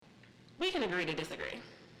We can agree to disagree.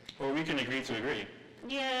 Or we can agree to agree.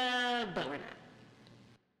 Yeah, but we're not.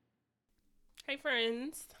 Hey,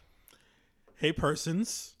 friends. Hey,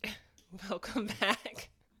 persons. Welcome back.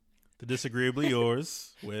 The Disagreeably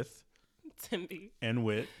Yours with Timby and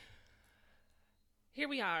Wit. Here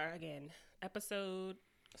we are again. Episode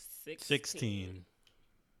 16. 16.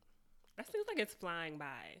 That seems like it's flying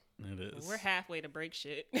by. It is. We're halfway to break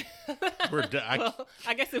shit. Well,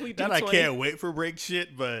 I guess if we do that 20. I can't wait for break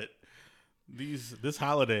shit, but this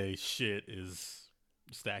holiday shit is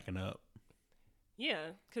stacking up. Yeah,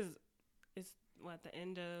 because it's the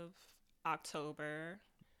end of October.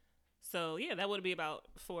 So yeah, that would be about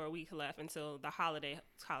 4 weeks left until the holidays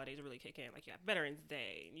really kick in. Like you got Veterans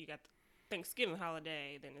Day, you got Thanksgiving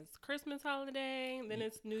holiday, then it's Christmas holiday, then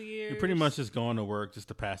it's New Year's. You're pretty much just going to work just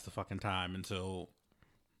to pass the fucking time until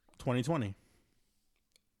 2020.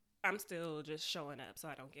 I'm still just showing up so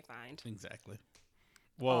I don't get fined. Exactly.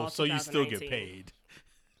 Well, so you still get paid.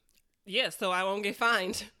 Yeah, so I won't get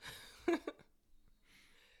fined.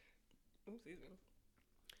 Excuse me.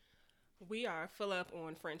 We are full up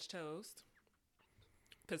on French toast.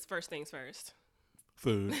 Because first things first.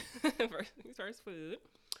 Food. First things first, food.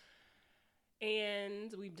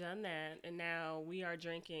 And we've done that. And now we are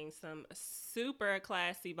drinking some super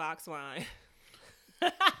classy box wine.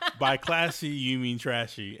 By classy, you mean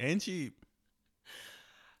trashy and cheap.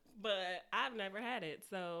 But I've never had it,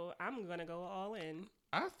 so I'm going to go all in.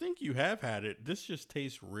 I think you have had it. This just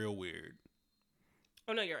tastes real weird.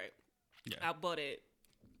 Oh, no, you're right. Yeah. I bought it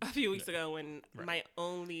a few weeks ago when my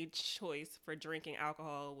only choice for drinking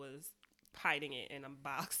alcohol was hiding it in a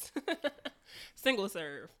box. Single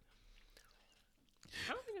serve.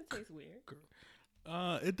 I don't think it tastes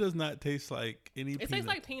weird. It does not taste like any It tastes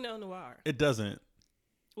like Pinot Noir. It doesn't.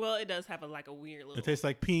 Well, it does have a weird little... It tastes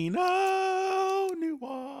like Pinot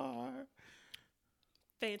Noir.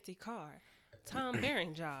 Fancy car. Tom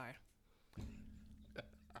Berenger.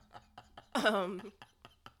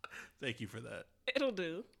 Thank you for that. It'll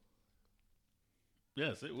do.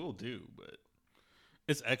 Yes, it will do, but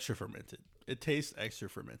it's extra fermented. It tastes extra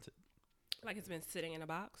fermented. Like it's been sitting in a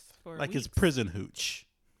box for like weeks. It's prison hooch.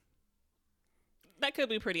 That could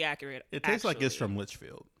be pretty accurate. It tastes like it's from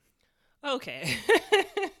Litchfield. Okay.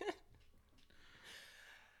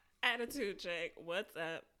 Attitude check. What's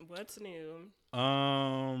up? What's new?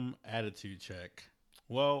 Attitude check.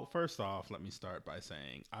 Well, first off, let me start by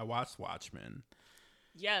saying I watched Watchmen.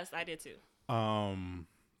 Yes, I did too. And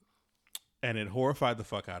it horrified the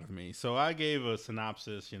fuck out of me. So I gave a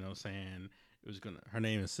synopsis, saying it was her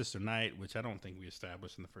name is Sister Night, which I don't think we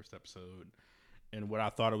established in the first episode. And what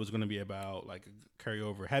I thought it was going to be about, like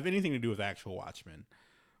carryover, have anything to do with actual Watchmen.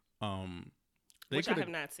 Which I have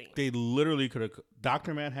not seen. They literally could have.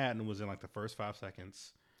 Dr. Manhattan was in like the first 5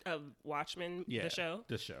 seconds of Watchmen, yeah, the show?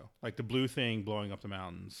 The show. Like the blue thing blowing up the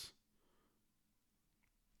mountains.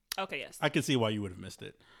 Okay, yes. I can see why you would have missed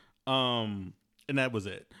it. And that was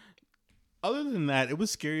it. Other than that, it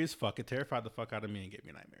was scary as fuck. It terrified the fuck out of me and gave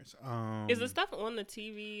me nightmares. Is the stuff on the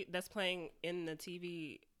TV that's playing in the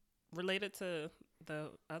TV related to the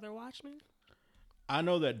other Watchmen? I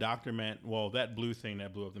know that that blue thing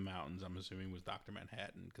that blew up the mountains, I'm assuming was Dr.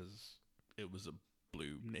 Manhattan because it was a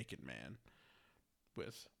blue naked man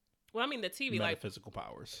with the TV, metaphysical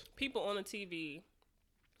powers. People on the TV,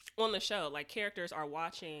 on the show, like characters are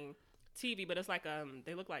watching TV, but it's like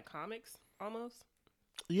they look like comics almost.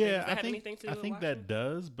 Yeah, I think that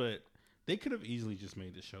does, but they could have easily just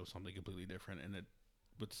made the show something completely different, and it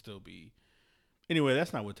would still be. Anyway,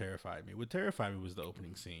 that's not what terrified me. What terrified me was the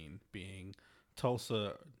opening scene being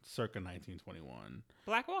Tulsa, circa 1921.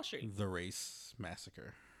 Black Wall Street. The race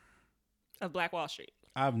massacre of Black Wall Street.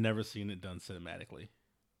 I've never seen it done cinematically.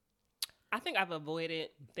 I think I've avoided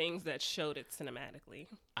things that showed it cinematically.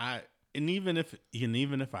 And even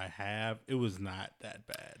if I have, it was not that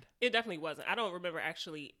bad. It definitely wasn't. I don't remember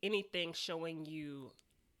actually anything showing you.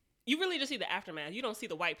 You really just see the aftermath. You don't see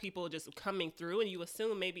the white people just coming through, and you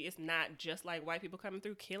assume maybe it's not just like white people coming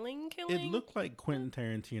through killing. It looked like Quentin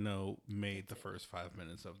Tarantino made the first 5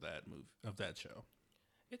 minutes of that show.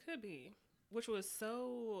 It could be, which was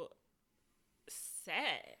so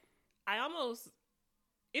sad.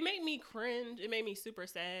 It made me cringe. It made me super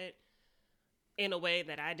sad in a way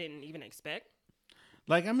that I didn't even expect.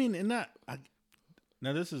 Now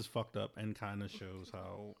this is fucked up and kind of shows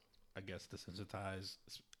how, I guess, desensitized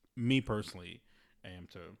me personally am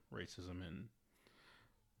to racism and,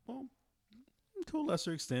 well, to a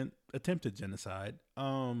lesser extent, attempted genocide.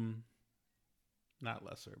 Not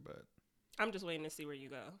lesser, but I'm just waiting to see where you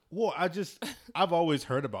go. Well, I've always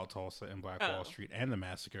heard about Tulsa and Black Wall Street and the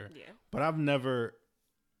massacre. Yeah. But I've never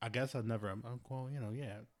I guess I've never. Well,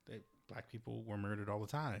 yeah, black people were murdered all the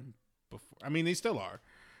time before. I mean, they still are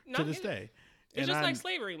to this day. It's just like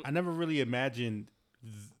slavery. I never really imagined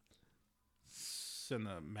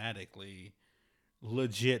cinematically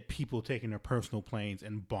legit people taking their personal planes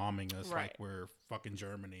and bombing us like we're fucking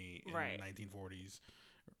Germany in the 1940s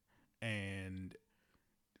and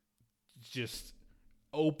just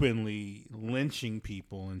openly lynching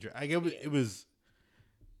people. And it was.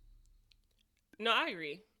 No, I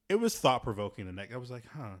agree. It was thought provoking. The next, I was like,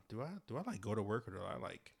 do I like go to work, or do I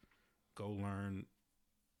like go learn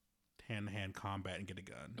hand-to-hand combat and get a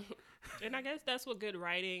gun? And I guess that's what good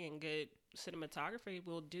writing and good cinematography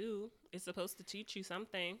will do. It's supposed to teach you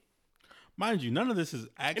something. Mind you, none of this is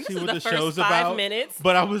actually what the first show's 5 about. minutes.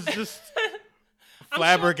 But I was just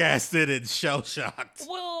flabbergasted and shell-shocked.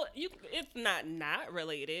 Well, it's not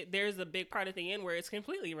related. There's a big part at the end where it's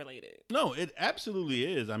completely related. No, it absolutely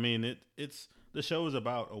is. I mean, it's the show is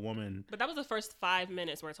about a woman. But that was the first 5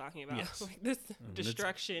 minutes we're talking about. Yes. Like this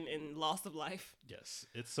destruction and loss of life. Yes,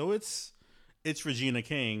 it's Regina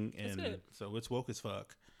King, and so it's woke as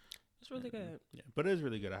fuck. It's really good. Yeah, but it is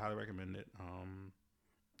really good. I highly recommend it.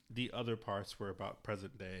 The other parts were about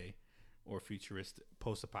present day or futuristic,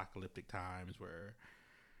 post-apocalyptic times where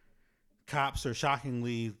cops are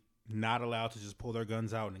shockingly not allowed to just pull their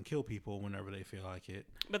guns out and kill people whenever they feel like it.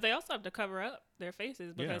 But they also have to cover up their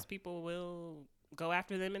faces because people will go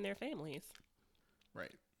after them and their families.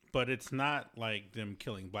 Right. But it's not like them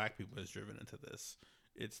killing black people is driven into this.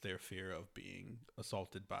 It's their fear of being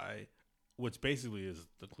assaulted by, which basically is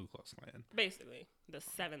the Ku Klux Klan. Basically, the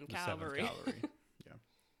 7th Cavalry. Yeah.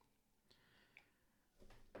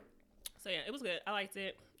 So yeah, it was good. I liked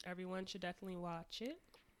it. Everyone should definitely watch it.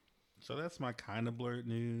 So that's my kind of blurred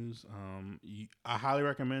news. I highly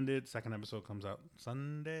recommend it. Second episode comes out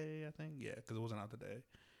Sunday, I think. Yeah, because it wasn't out today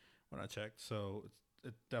when I checked. So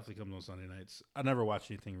it definitely comes on Sunday nights. I never watch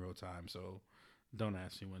anything real time, so don't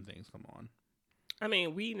ask me when things come on. I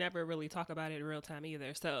mean, we never really talk about it in real time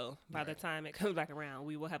either. So by the time it comes back around,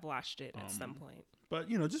 we will have watched it at some point. But,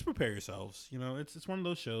 just prepare yourselves. It's one of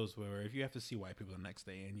those shows where if you have to see white people the next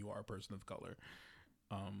day and you are a person of color,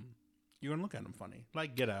 you're going to look at them funny.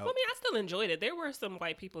 Like Get Out. Well, I mean, I still enjoyed it. There were some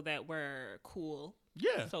white people that were cool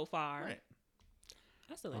so far. Right.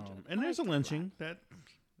 I still enjoyed it. And there's a lynching that,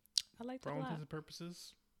 I like for all that a lot. intents and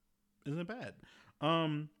purposes, isn't bad.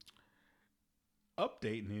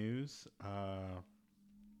 Update news.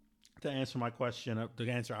 To answer our question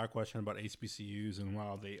about HBCUs and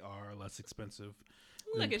while they are less expensive.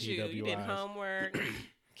 Look at you. You did homework,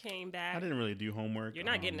 came back. I didn't really do homework. You're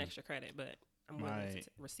not getting extra credit, but I'm willing to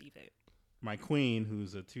receive it. My queen,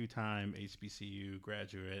 who's a 2-time HBCU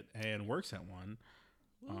graduate and works at one,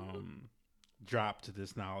 dropped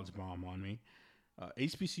this knowledge bomb on me.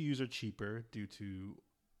 HBCUs are cheaper due to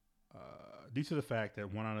the fact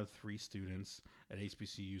that 1 out of 3 students at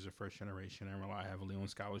HBCUs are first generation and rely heavily on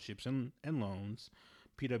scholarships and loans.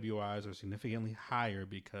 PWIs are significantly higher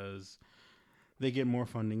because they get more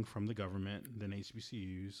funding from the government than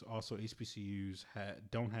HBCUs. Also, HBCUs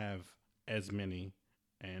don't have as many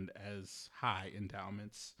and as high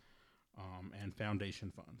endowments and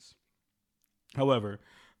foundation funds. However,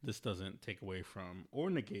 this doesn't take away from or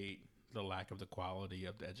negate the lack of the quality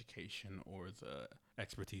of the education or the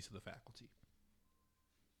expertise of the faculty.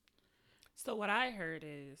 So what I heard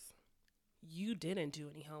is you didn't do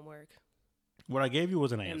any homework. What I gave you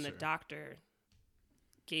was an answer. And the doctor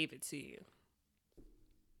gave it to you.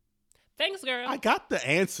 Thanks, girl. I got the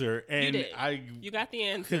answer, and you got the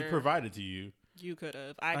answer. Could provide it to you. You could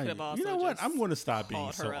have. I could have also. You know what? I'm going to stop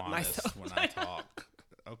being so honest myself. when I talk.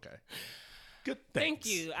 Okay. Good. Thank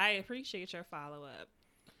you. I appreciate your follow up,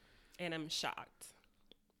 and I'm shocked.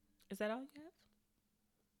 Is that all you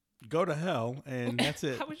have? Go to hell, and that's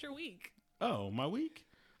it. How was your week? Oh, my week?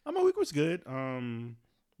 My week was good.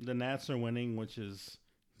 The Nats are winning, which it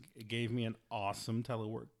gave me an awesome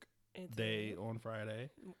telework day on Friday.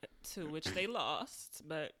 To which they lost,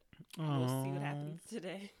 but we'll see what happens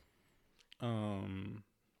today. I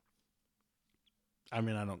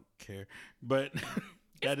mean, I don't care, but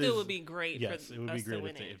it still would be great. Yes, for it would be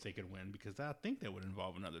great if they could win, because I think that would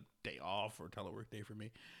involve another day off or telework day for me.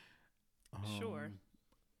 Sure.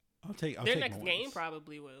 I'll take their next game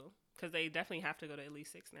probably will, because they definitely have to go to at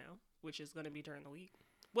least 6 now, which is going to be during the week.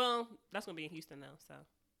 Well, that's going to be in Houston though, so.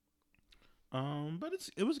 But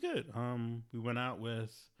it was good. We went out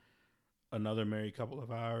with another married couple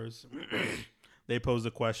of ours. They posed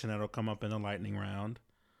a question that'll come up in the lightning round.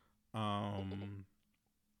 Can't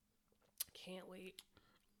wait.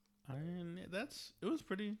 And it was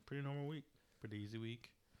pretty normal week, pretty easy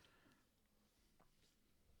week.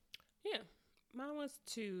 Yeah, Mine was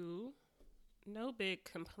 2. No big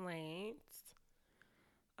complaints.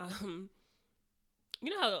 You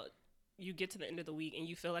know how you get to the end of the week and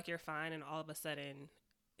you feel like you're fine, and all of a sudden,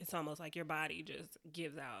 it's almost like your body just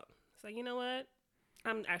gives out. It's like, you know what?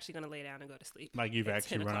 I'm actually gonna lay down and go to sleep. Like you've at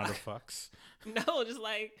actually 10 run out o'clock. of fucks. No, just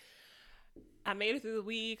like I made it through the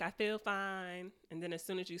week. I feel fine, and then as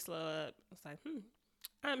soon as you slow up, it's like,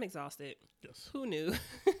 I'm exhausted. Yes. Who knew?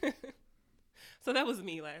 So that was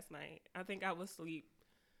me last night. I think I was asleep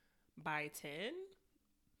by 10,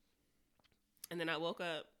 and then I woke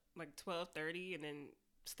up like 12:30, and then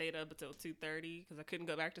stayed up until 2:30 because I couldn't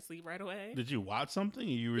go back to sleep right away. Did you watch something?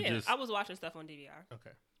 Or you were just. I was watching stuff on DVR.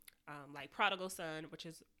 Okay. Like Prodigal Son, which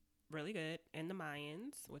is really good, and The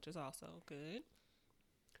Mayans, which is also good.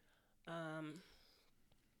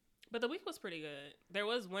 But the week was pretty good. There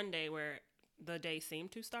was one day where the day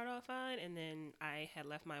seemed to start off fine, and then I had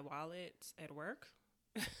left my wallet at work,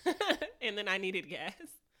 and then I needed gas,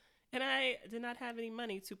 and I did not have any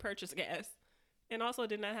money to purchase gas, and also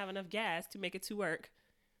did not have enough gas to make it to work,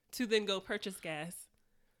 to then go purchase gas.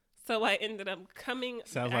 So I ended up coming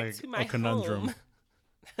Sounds back like to my a conundrum. home.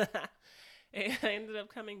 And I ended up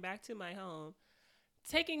coming back to my home,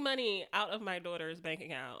 taking money out of my daughter's bank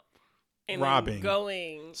account, and Robbing. then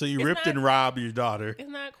going. So you It's ripped not- and robbed your daughter. It's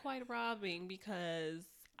not quite robbing because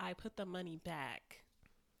I put the money back.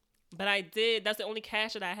 But I did. That's the only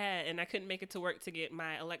cash that I had, and I couldn't make it to work to get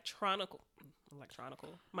my electronic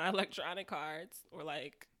cards, or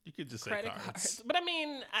like You could just say credit cards. cards. But I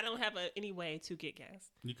mean, I don't have any way to get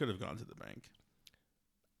gas. You could have gone to the bank.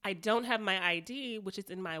 I don't have my ID, which is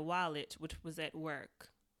in my wallet, which was at work,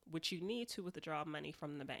 which you need to withdraw money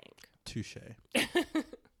from the bank. Touche.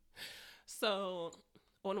 So,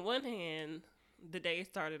 on one hand, the day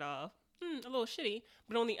started off a little shitty,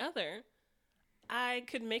 but on the other, I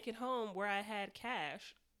could make it home where I had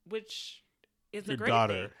cash, which is a Your great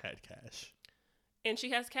daughter thing. had cash. And she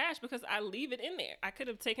has cash because I leave it in there. I could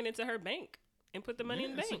have taken it to her bank and put the money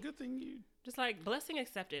in the It's bank. a good thing you. Just like blessing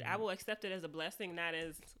accepted. I will accept it as a blessing, not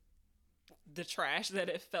as the trash that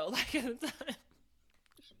it felt like at the time.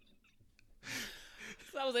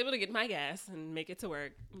 So I was able to get my gas and make it to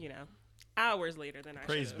work, hours later than I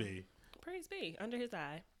Praise should've. be. Praise be, under his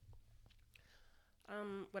eye.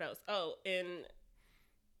 What else? Oh, and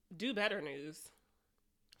do better news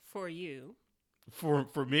for you. For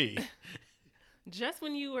me. Just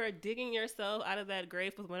when you were digging yourself out of that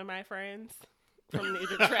grave with one of my friends from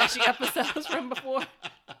the trashy episodes from before,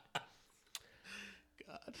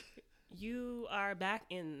 God. you are back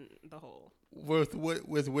in the hole. With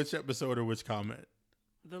which episode or which comment?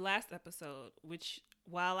 The last episode, which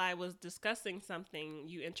while I was discussing something,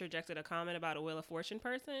 you interjected a comment about a Wheel of Fortune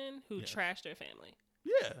person who Yes. trashed their family.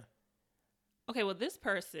 Yeah. Okay, well, this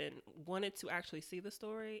person wanted to actually see the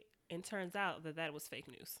story, and turns out that was fake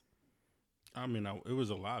news. I mean, it was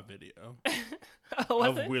a live video Oh, was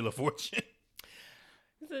of it? Wheel of Fortune.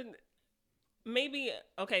 He said, maybe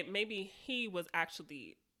he was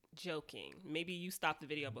actually joking. Maybe you stopped the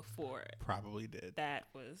video before Probably did. that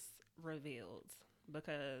was revealed.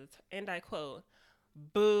 Because, and I quote,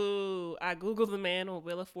 "Boo, I Googled the man on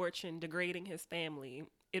Wheel of Fortune degrading his family.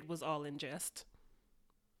 It was all in jest.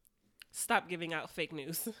 Stop giving out fake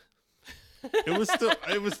news." It was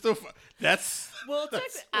still. That's. Well,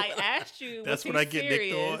 that's I asked you. that's was what he I get nicked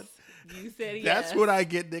serious? on. You said yes. That's what I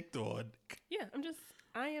get nicked on. Yeah,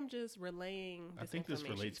 I am just relaying. I think this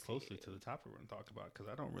information relates to closely you. to the topic we're going to talk about because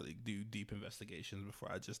I don't really do deep investigations before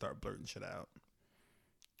I just start blurting shit out.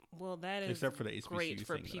 Well, that is Except for the HBCU great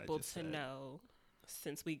for thing that I people just to said. know,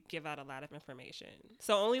 since we give out a lot of information.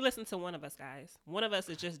 So only listen to one of us, guys. One of us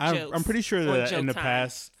is just jokes. I'm pretty sure or that joke in the time.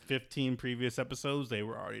 past 15 previous episodes, they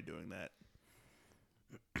were already doing that.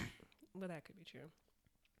 Well, that could be true.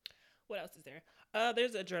 What else is there?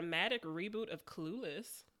 There's a dramatic reboot of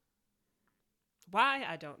Clueless. Why?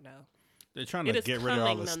 I don't know. They're trying It to is get rid of all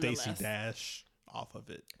coming the Stacey nonetheless. Dash off of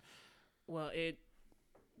it. Well, it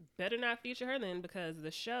better not feature her then, because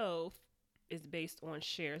the show is based on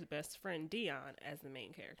Cher's best friend Dion as the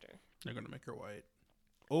main character. They're going to make her white.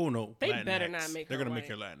 Oh, no. They Latinx. better not make They're her gonna make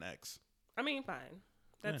white. her Latinx. I mean, fine.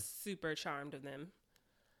 That's super charmed of them.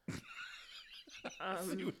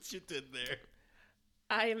 See what you did there.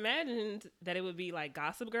 I imagined that it would be like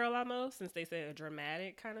Gossip Girl almost, since they say a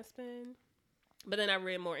dramatic kind of spin. But then I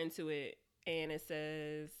read more into it, and it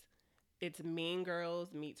says it's Mean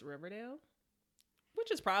Girls meets Riverdale,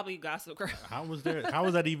 which is probably Gossip Girl. How was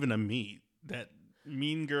that even a meet? That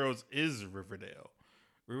Mean Girls is Riverdale.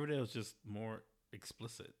 Riverdale's just more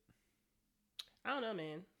explicit. I don't know,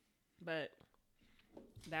 man. But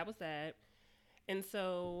that was that. And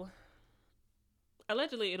so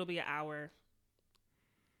allegedly it'll be an hour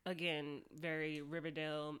again, very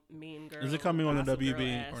Riverdale, Mean Girl. Is it coming on the Gossip WB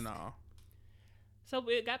Girl-esque. or no? So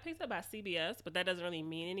it got picked up by CBS, but that doesn't really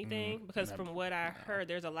mean anything because from what I heard,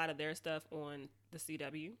 there's a lot of their stuff on the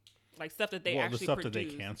CW, like stuff that they actually the stuff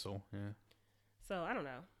produce. that they cancel. Yeah. So I don't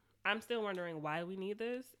know. I'm still wondering why we need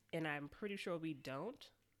this, and I'm pretty sure we don't.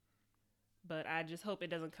 But I just hope it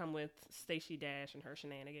doesn't come with Stacey Dash and her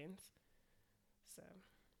shenanigans. So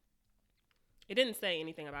it didn't say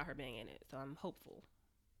anything about her being in it, so I'm hopeful.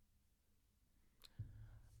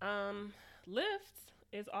 Lyft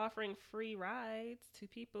is offering free rides to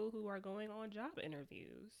people who are going on job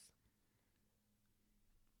interviews,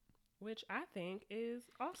 which I think is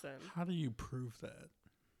awesome. How do you prove that?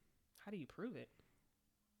 How do you prove it?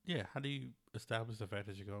 Yeah, how do you establish the fact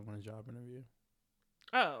that you're going on a job interview?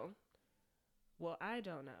 Oh, well, I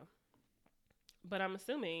don't know. But I'm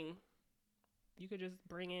assuming you could just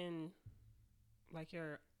bring in like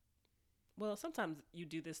well, sometimes you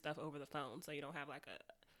do this stuff over the phone, so you don't have like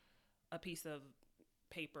a piece of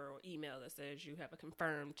paper or email that says you have a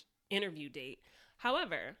confirmed interview date.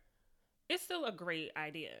 However, it's still a great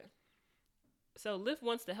idea. So Lyft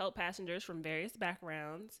wants to help passengers from various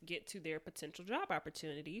backgrounds get to their potential job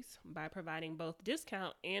opportunities by providing both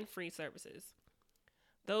discount and free services.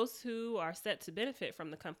 Those who are set to benefit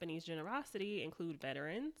from the company's generosity include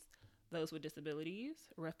veterans, those with disabilities,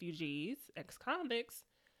 refugees, ex-convicts,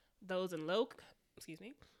 those in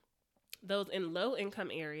low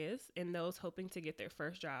income areas, and those hoping to get their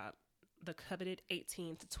first job, the coveted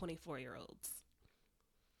 18 to 24-year-olds.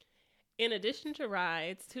 In addition to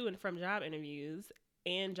rides to and from job interviews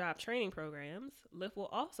and job training programs, Lyft will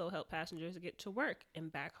also help passengers get to work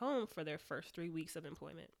and back home for their first 3 weeks of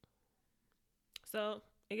employment. So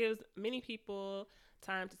it gives many people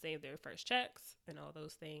time to save their first checks and all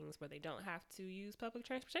those things where they don't have to use public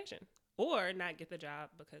transportation or not get the job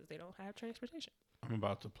because they don't have transportation. I'm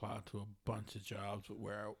about to apply to a bunch of jobs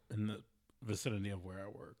in the vicinity of where I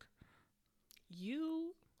work.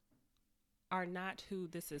 You are not who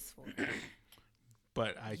this is for.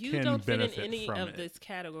 But I you can don't fit benefit in any from of it. these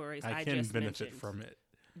categories I I can just benefit mentioned. from it.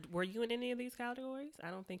 Were you in any of these categories? I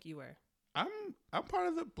don't think you were. I'm part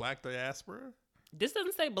of the Black diaspora. This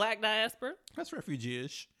doesn't say Black diaspora. That's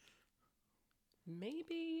refugee-ish.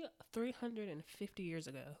 Maybe 350 years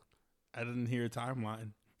ago. I didn't hear a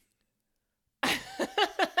timeline.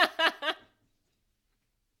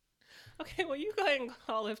 Okay, well, you go ahead and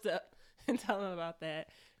call Lyft up and tell them about that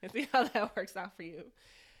and see how that works out for you.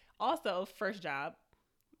 Also, first job,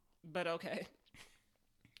 but okay.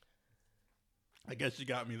 I guess you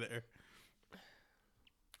got me there.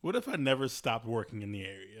 What if I never stopped working in the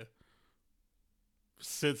area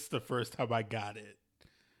since the first time I got it?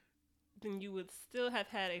 Then you would still have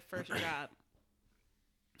had a first job.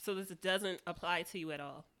 So this doesn't apply to you at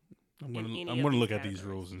all. I'm gonna look at these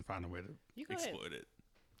rules and find a way to exploit it.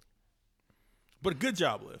 But good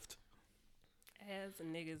job, Lyft. As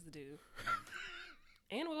niggas do.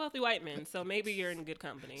 And wealthy white men, so maybe you're in good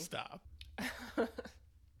company. Stop.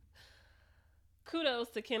 Kudos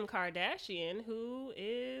to Kim Kardashian, who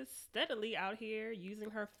is steadily out here using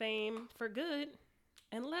her fame for good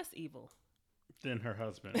and less evil. Then her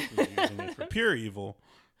husband is using it for pure evil.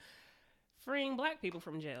 Freeing black people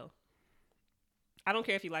from jail. I don't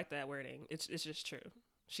care if you like that wording. It's just true.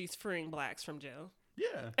 She's freeing blacks from jail.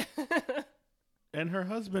 Yeah. And her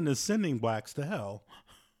husband is sending blacks to hell.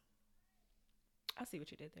 I see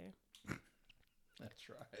what you did there. That's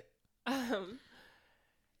right.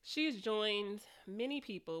 She's joined many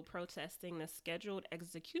people protesting the scheduled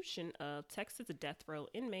execution of Texas death row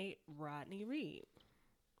inmate Rodney Reed.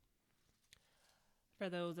 For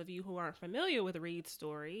those of you who aren't familiar with Reed's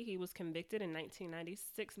story, he was convicted in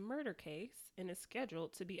 1996 murder case and is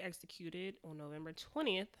scheduled to be executed on November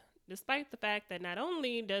 20th, despite the fact that not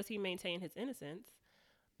only does he maintain his innocence,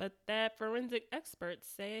 but that forensic experts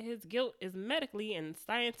say his guilt is medically and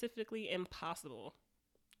scientifically impossible,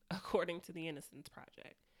 according to the Innocence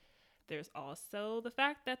Project. There's also the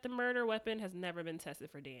fact that the murder weapon has never been tested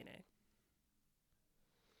for DNA.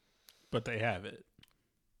 But they have it.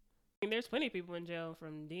 I mean, there's plenty of people in jail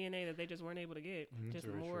from DNA that they just weren't able to get. Just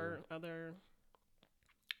more other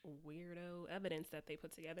weirdo evidence that they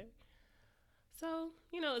put together. So,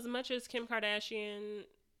 as much as Kim Kardashian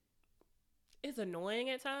is annoying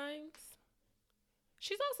at times,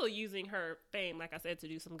 she's also using her fame, like I said, to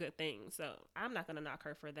do some good things. So I'm not going to knock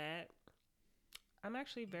her for that. I'm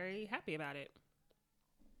actually very happy about it.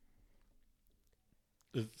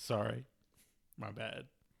 Sorry. My bad.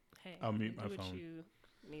 Hey, I'll mute my do what phone. you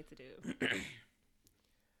need to do.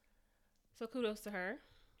 So kudos to her.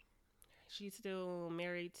 She's still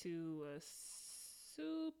married to a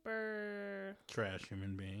super trash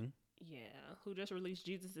human being. Yeah, who just released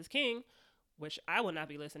Jesus is King, which I will not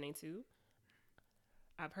be listening to.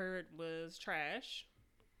 I've heard was trash,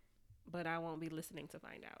 but I won't be listening to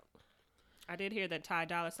find out. I did hear that Ty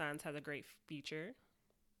Dolla $ign has a great feature,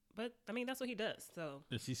 but I mean, that's what he does. So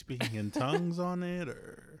is he speaking in tongues on it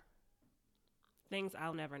or things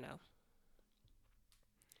I'll never know?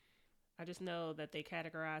 I just know that they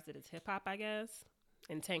categorized it as hip hop, I guess.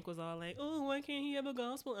 And Tank was all like, "Oh, why can't he have a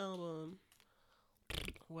gospel album?"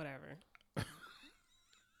 Whatever.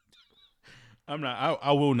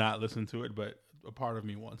 I will not listen to it, but a part of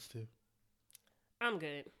me wants to. I'm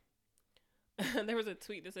good. There was a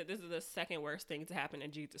tweet that said this is the second worst thing to happen to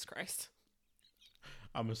Jesus Christ.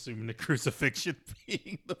 I'm assuming the crucifixion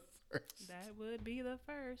being the first. That would be the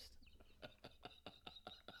first.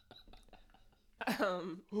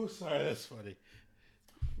 Oh, sorry, that's funny.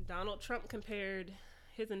 Donald Trump compared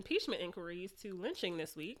his impeachment inquiries to lynching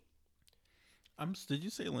this week. Did you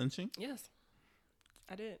say lynching? Yes,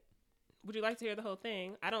 I did. Would you like to hear the whole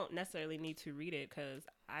thing? I don't necessarily need to read it because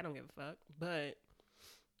I don't give a fuck, but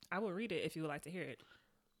I will read it if you would like to hear it.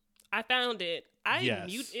 I found it. I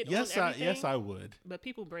mute it on everything. Yes, I would. But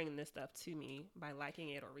people bring this stuff to me by liking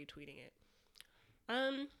it or retweeting it.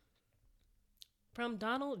 From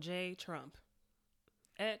Donald J. Trump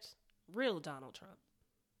at Real Donald Trump.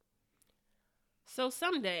 So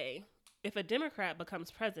someday, if a Democrat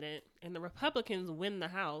becomes president and the Republicans win the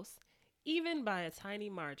House, even by a tiny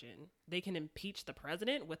margin, they can impeach the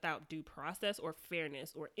president without due process or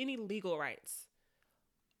fairness or any legal rights.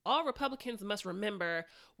 All Republicans must remember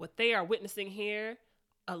what they are witnessing here,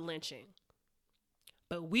 a lynching.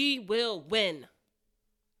 But we will win.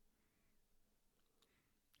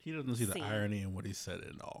 He doesn't see the irony in what he said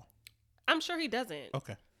at all. I'm sure he doesn't.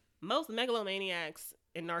 Okay. Most megalomaniacs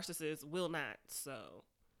and narcissists will not, so.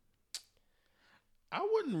 I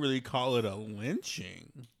wouldn't really call it a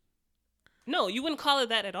lynching. No, you wouldn't call it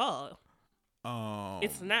that at all.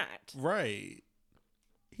 It's not. Right.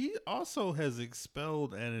 He also has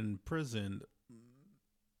expelled and imprisoned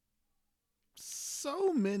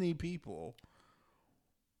so many people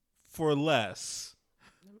for less.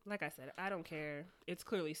 Like I said, I don't care. It's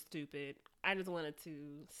clearly stupid. I just wanted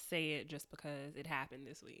to say it just because it happened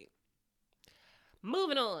this week.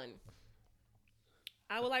 Moving on.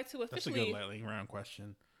 I would like to officially... That's a good lightning round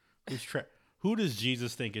question. Who does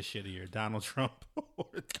Jesus think is shittier, Donald Trump or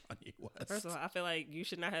Kanye West? First of all, I feel like you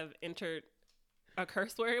should not have entered a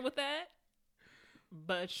curse word with that.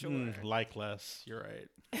 But sure. Like less. You're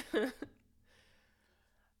right.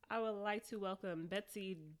 I would like to welcome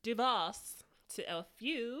Betsy DeVos to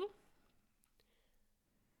LFU.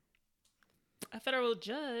 A federal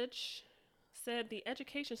judge said the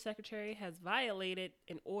education secretary has violated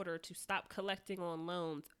an order to stop collecting on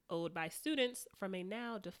loans owed by students from a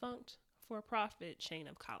now defunct for-profit chain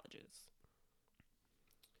of colleges.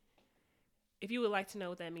 If you would like to know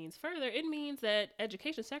what that means further, it means that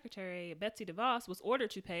Education Secretary Betsy DeVos was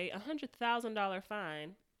ordered to pay a $100,000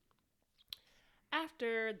 fine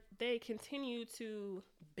after they continue to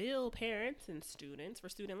bill parents and students for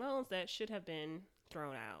student loans that should have been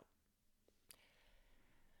thrown out.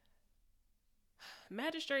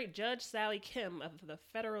 Magistrate Judge Sally Kim of the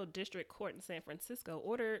Federal District Court in San Francisco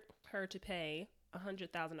ordered her to pay a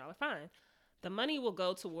 $100,000 fine. The money will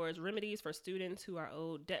go towards remedies for students who are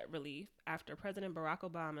owed debt relief after President Barack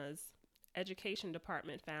Obama's education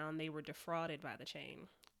department found they were defrauded by the chain,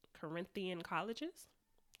 Corinthian Colleges,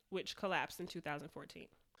 which collapsed in 2014.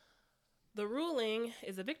 The ruling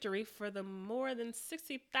is a victory for the more than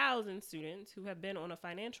 60,000 students who have been on a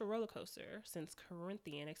financial roller coaster since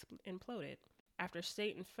Corinthian imploded, after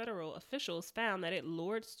state and federal officials found that it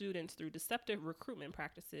lured students through deceptive recruitment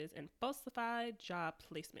practices and falsified job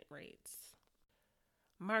placement rates.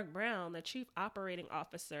 Mark Brown, the chief operating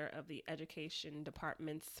officer of the Education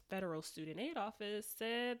Department's Federal Student Aid Office,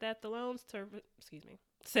 said that loan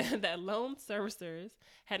servicers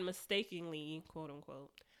had mistakenly, quote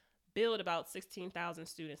unquote, billed about 16,000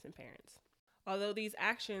 students and parents. Although these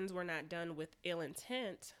actions were not done with ill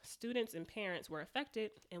intent, students and parents were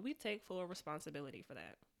affected, and we take full responsibility for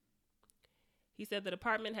that. He said the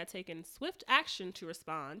department had taken swift action to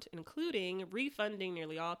respond, including refunding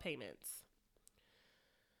nearly all payments.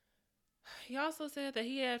 He also said that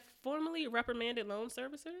he had formally reprimanded loan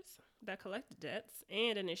servicers that collected debts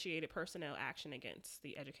and initiated personnel action against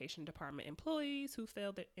the Education Department employees who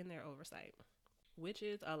failed in their oversight, which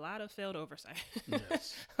is a lot of failed oversight.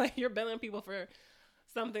 Yes. Like, you're billing people for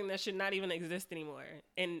something that should not even exist anymore.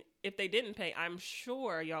 And if they didn't pay, I'm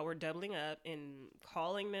sure y'all were doubling up and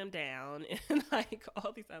calling them down and like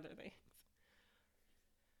all these other things.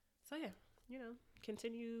 So yeah,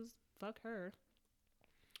 continues, fuck her.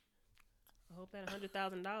 I hope that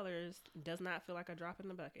 $100,000 does not feel like a drop in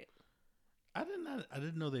the bucket. I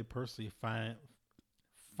didn't know they personally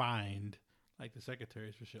fined like the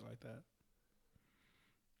secretaries for shit like that.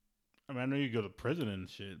 I mean, I know you go to prison and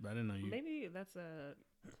shit, but I didn't know you. Maybe that's a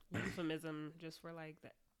euphemism just for like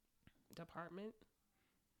that department.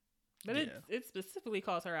 But it specifically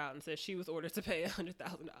calls her out and says she was ordered to pay $100,000.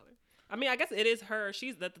 I mean, I guess it is her.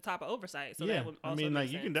 She's at the top of oversight. So that would also I mean, like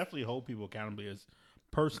sense. You can definitely hold people accountable as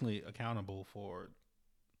personally accountable for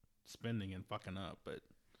spending and fucking up. But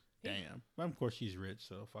damn, but of course she's rich,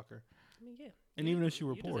 so fuck her. I mean, yeah. And even if she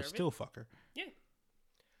were poor, still fuck her. Yeah.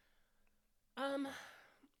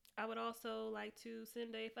 I would also like to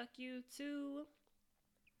send a fuck you to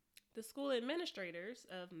the school administrators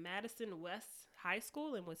of Madison West High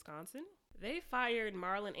School in Wisconsin. They fired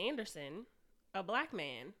Marlon Anderson, a black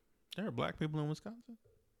man. There are black people in Wisconsin?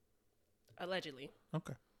 Allegedly.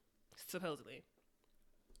 Okay. Supposedly.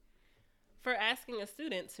 For asking a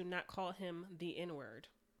student to not call him the N-word.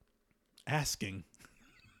 Asking.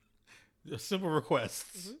 A simple request.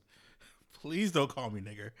 Mm-hmm. Please don't call me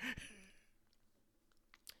nigger.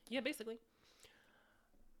 Yeah, basically.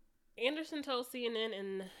 Anderson told CNN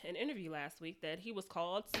in an interview last week that he was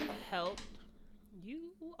called to help. You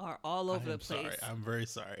are all over the place. Sorry. I'm very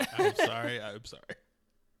sorry. I'm sorry. I'm sorry.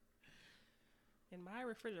 And my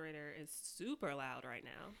refrigerator is super loud right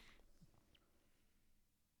now.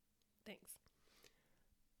 Thanks.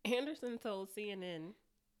 Anderson told CNN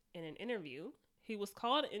in an interview he was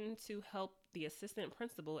called in to help the assistant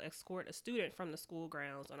principal escort a student from the school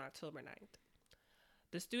grounds on October 9th.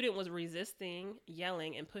 The student was resisting,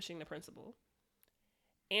 yelling, and pushing the principal.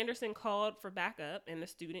 Anderson called for backup, and the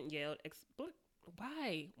student yelled,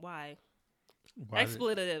 Why?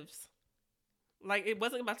 Expletives. Like, it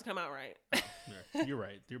wasn't about to come out right. Yeah, you're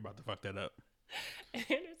right. You're about to fuck that up.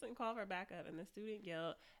 Anderson called for backup, and the student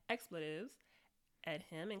yelled expletives at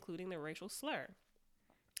him, including the racial slur.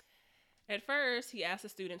 At first, he asked the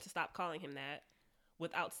student to stop calling him that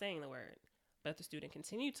without saying the word, but the student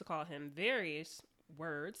continued to call him various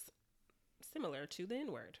words similar to the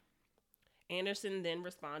N-word. Anderson then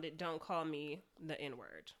responded, "Don't call me the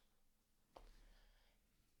N-word."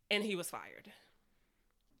 And he was fired.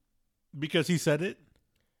 Because he said it?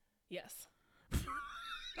 Yes.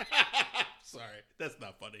 Sorry, that's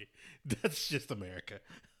not funny. That's just America.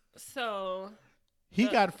 So he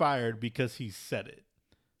got fired because he said it.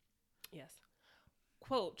 Yes.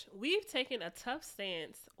 Quote, "We've taken a tough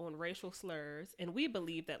stance on racial slurs, and we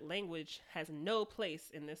believe that language has no place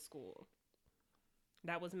in this school."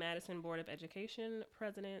 That was Madison Board of Education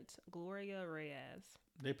President Gloria Reyes.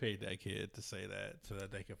 They paid that kid to say that so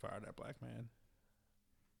that they could fire that black man.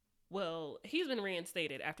 Well, he's been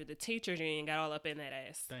reinstated after the teachers union got all up in that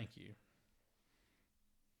ass. Thank you.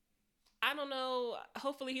 I don't know.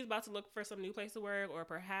 Hopefully he's about to look for some new place to work, or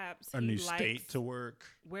perhaps a new state to work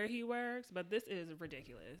where he works. But this is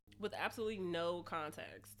ridiculous with absolutely no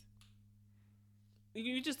context.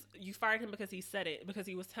 You fired him because he said it, because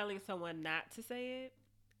he was telling someone not to say it.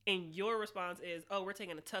 And your response is, "Oh, we're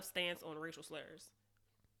taking a tough stance on racial slurs."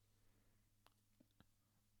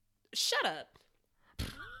 Shut up.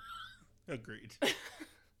 Agreed.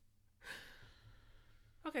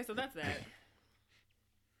 Okay, so that's that.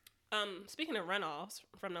 Speaking of runoffs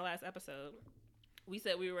from the last episode, we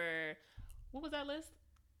said what was that list?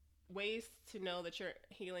 Ways to know that you're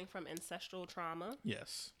healing from ancestral trauma.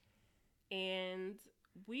 Yes. And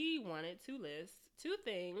we wanted to list 2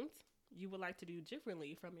 things you would like to do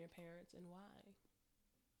differently from your parents and why.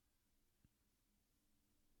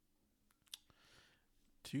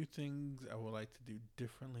 2 things I would like to do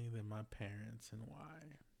differently than my parents and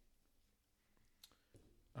why.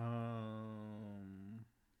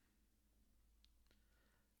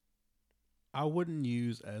 I wouldn't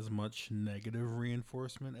use as much negative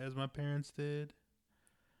reinforcement as my parents did,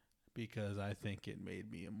 because I think it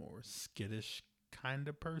made me a more skittish kind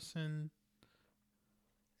of person.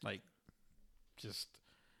 Like, just,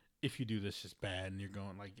 if you do this, just bad, and you're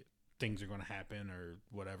going, like, things are going to happen or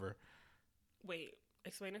whatever. Wait,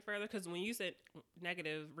 explain it further, because when you said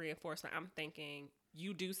negative reinforcement, I'm thinking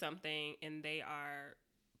you do something and they are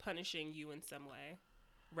punishing you in some way,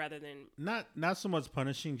 rather than not so much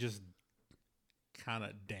punishing, just kind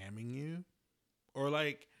of damning you, or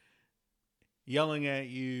like yelling at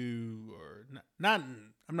you, or not.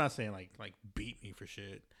 I'm not saying like beat me for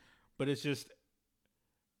shit, but it's just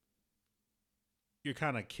you're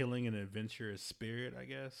kind of killing an adventurous spirit, I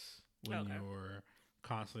guess, when you're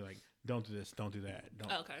constantly like, don't do this, don't do that,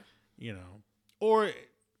 don't. Okay. You know, or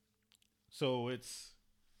so it's,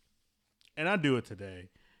 and I do it today.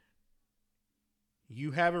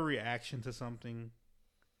 you have a reaction to something,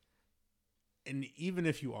 and even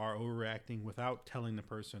if you are overreacting without telling the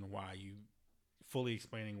person why you, fully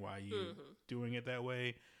explaining why you doing it that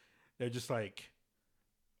way, they're just like,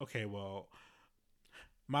 okay, well,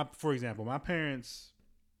 for example, my parents,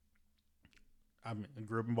 I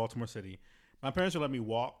grew up in Baltimore City. My parents would let me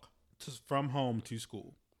walk from home to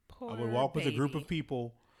school. Poor I would walk with a group of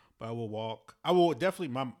people, but I will definitely,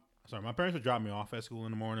 my parents would drop me off at school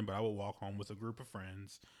in the morning, but I would walk home with a group of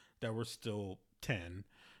friends that were still 10.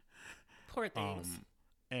 Poor things.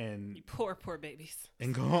 And you poor babies.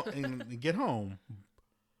 And go and get home.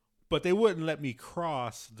 But they wouldn't let me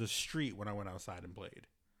cross the street when I went outside and played.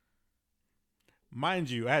 Mind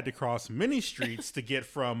you, I had to cross many streets to get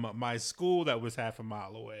from my school that was half a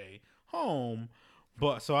mile away home.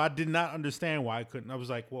 But so I did not understand why I couldn't. I was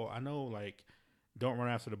like, well, I know, like, don't run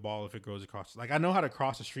after the ball if it goes across. Like, I know how to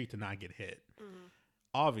cross the street to not get hit.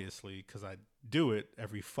 Obviously, because I do it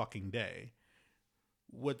every fucking day.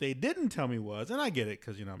 What they didn't tell me was, and I get it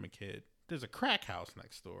because, I'm a kid, there's a crack house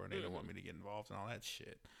next door and they don't want me to get involved and all that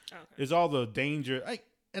shit. Okay. There's all the danger.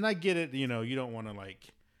 And I get it, you don't want to, like,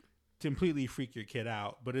 completely freak your kid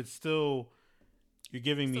out, but it's still, you're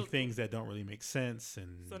giving me things that don't really make sense.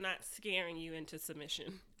 And so not scaring you into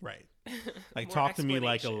submission. Right. Like, talk to me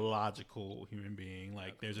like a logical human being.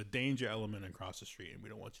 Like, there's a danger element across the street and we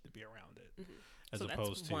don't want you to be around it. As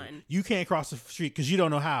opposed to, you can't cross the street because you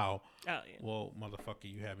don't know how. Oh, yeah. Well, motherfucker,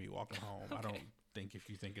 you have me walking home. Okay. I don't think if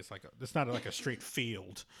you think it's like it's not like a straight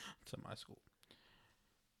field to my school.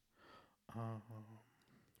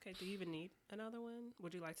 Okay, do you even need another one?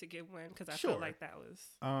 Would you like to give one? Because I feel like that was...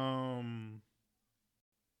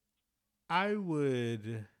 I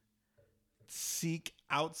would seek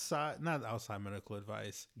not outside medical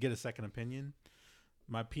advice, get a second opinion.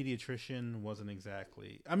 My pediatrician wasn't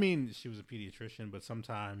exactly... I mean, she was a pediatrician, but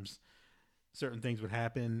sometimes certain things would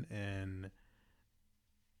happen and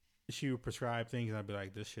she would prescribe things and I'd be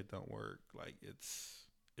like, this shit don't work. Like, it's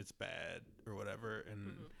bad or whatever.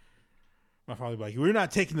 And my father would be like, you're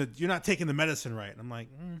not taking the medicine right. And I'm like,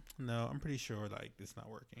 no, I'm pretty sure, like, it's not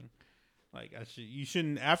working. Like, you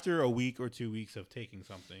shouldn't, after a week or 2 weeks of taking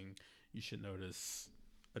something, you should notice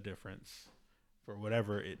a difference for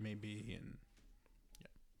whatever it may be. And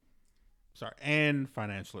and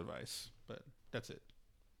financial advice, but that's it.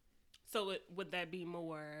 So would that be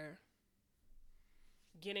more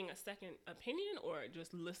getting a second opinion or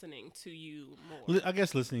just listening to you more? I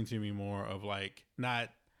guess listening to me more of, like, not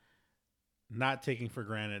taking for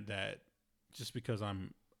granted that just because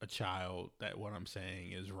I'm a child that what I'm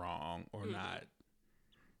saying is wrong or not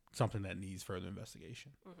something that needs further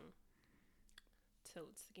investigation.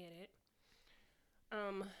 Totes get it.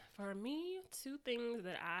 For me, two things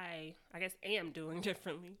that I guess am doing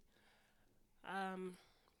differently.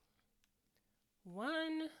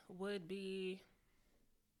 One would be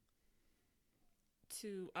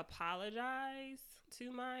to apologize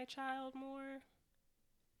to my child more,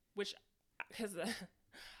 which, because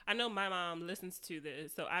I know my mom listens to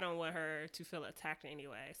this, so I don't want her to feel attacked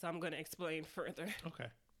anyway. So I'm going to explain further. Okay.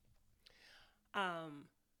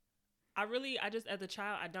 I just, as a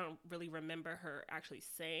child, I don't really remember her actually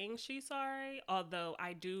saying she's sorry, although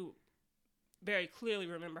I do very clearly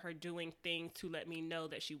remember her doing things to let me know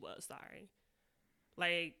that she was sorry.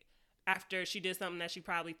 Like, after she did something that she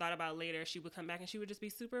probably thought about later, she would come back and she would just be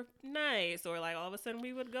super nice, or, like, all of a sudden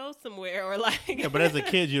we would go somewhere, or, like... Yeah, but as a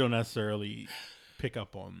kid, you don't necessarily pick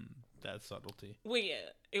up on that subtlety. Well, yeah.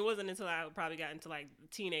 It wasn't until I probably got into, like,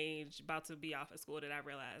 teenage, about to be off of school, that I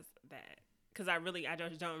realized that. Because I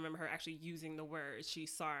just don't remember her actually using the word,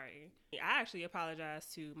 she's sorry. I actually apologize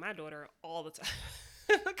to my daughter all the time.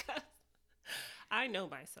 Because I know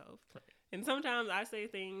myself. Right. And sometimes I say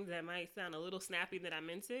things that might sound a little snappy that I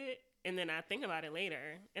meant it. And then I think about it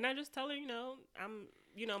later. And I just tell her, I'm,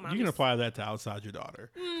 Mom. You can apply that to outside your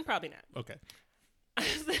daughter. Probably not. Okay.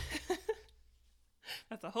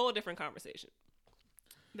 That's a whole different conversation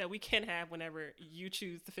that we can have whenever you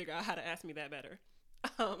choose to figure out how to ask me that better.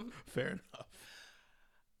 Fair enough.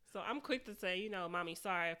 So I'm quick to say, Mommy,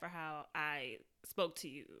 sorry for how I spoke to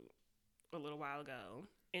you a little while ago.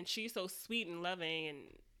 And she's so sweet and loving, and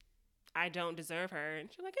I don't deserve her. And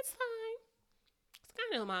she's like, it's fine. It's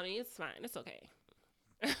kind of, Mommy, it's fine. It's okay.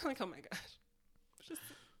 Like, oh my gosh. Just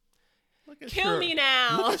kill me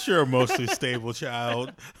now. Look at your emotionally stable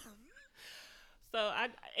child. So I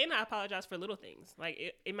apologize for little things. Like,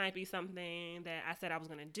 it might be something that I said I was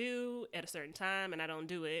going to do at a certain time and I don't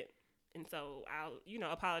do it. And so I'll,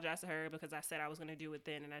 apologize to her because I said I was going to do it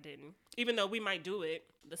then and I didn't. Even though we might do it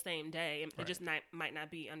the same day. It just might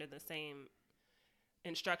not be under the same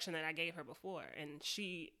instruction that I gave her before. And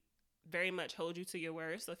she very much hold you to your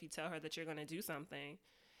word. So if you tell her that you're going to do something,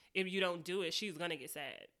 if you don't do it, she's going to get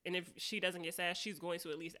sad. And if she doesn't get sad, she's going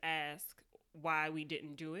to at least ask why we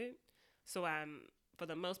didn't do it. So for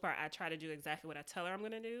the most part, I try to do exactly what I tell her I'm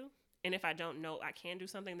going to do. And if I don't know I can do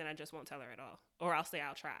something, then I just won't tell her at all. Or I'll say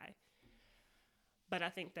I'll try. But I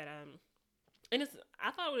think that, and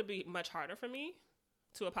I thought it would be much harder for me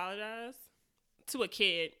to apologize to a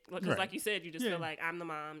kid. Because like you said, you just feel like I'm the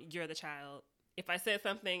mom, you're the child. If I said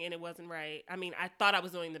something and it wasn't right, I mean, I thought I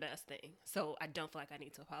was doing the best thing. So I don't feel like I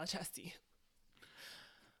need to apologize to you.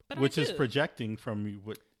 But which is projecting from you.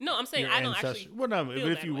 No, I'm saying I don't actually. Well, no, but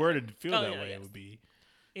if you were to feel that way, it would be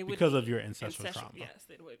because of your ancestral trauma. Yes,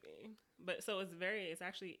 it would be. But so it's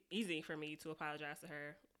actually easy for me to apologize to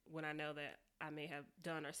her when I know that I may have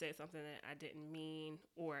done or said something that I didn't mean,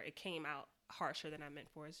 or it came out harsher than I meant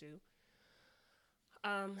for it to.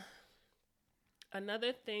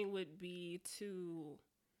 Another thing would be to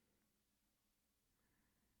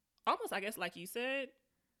almost, I guess, like you said,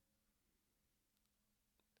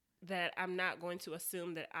 that I'm not going to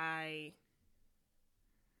assume that I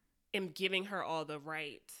am giving her all the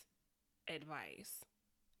right advice.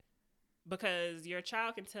 Because your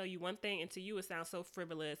child can tell you one thing, and to you it sounds so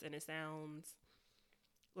frivolous, and it sounds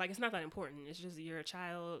like it's not that important. It's just you're a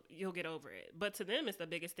child, you'll get over it. But to them, it's the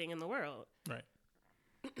biggest thing in the world. Right.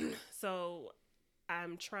 So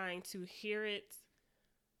I'm trying to hear it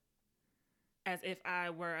as if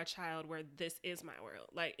I were a child where this is my world.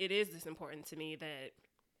 Like, it is this important to me that,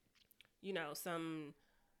 you know, some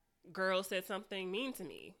girl said something mean to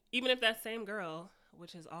me. Even if that same girl,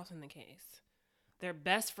 which is often the case, they're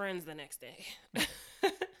best friends the next day.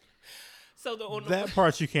 So that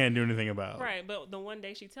part you can't do anything about. Right, but the one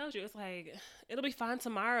day she tells you, it's like, it'll be fine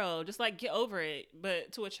tomorrow. Just, like, get over it.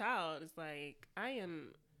 But to a child, it's like, I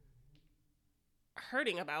am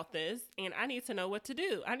hurting about this, and I need to know what to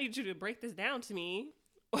do. I need you to break this down to me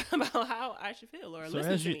about how I should feel, or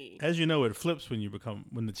listen to me. As you know, it flips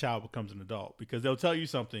when the child becomes an adult, because they'll tell you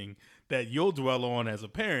something that you'll dwell on as a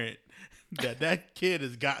parent that kid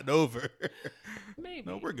has gotten over. Maybe.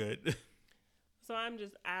 No, we're good. So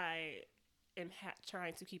I am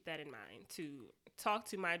trying to keep that in mind, to talk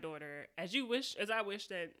to my daughter as I wish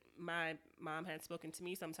that my mom had spoken to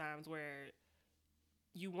me sometimes, where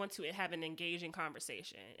you want to have an engaging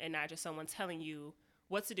conversation and not just someone telling you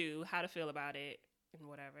what to do, how to feel about it, and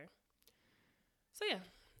whatever. So yeah,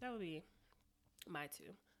 that would be my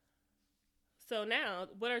two. So now,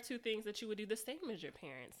 what are two things that you would do the same as your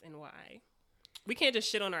parents, and why? We can't just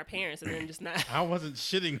shit on our parents and then just not. I wasn't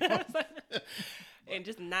shitting on and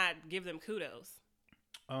just not give them kudos.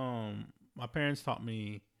 My parents taught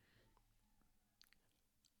me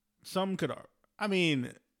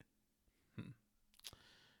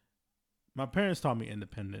my parents taught me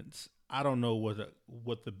independence. I don't know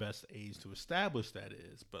what the best age to establish that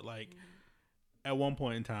is, but like at one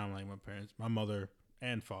point in time, like my mother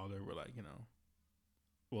and father were like, you know,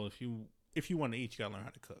 well, if you want to eat, you gotta learn how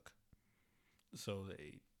to cook. So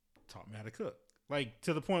they taught me how to cook, like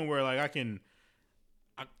to the point where like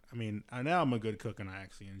now I'm a good cook and I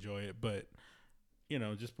actually enjoy it. But you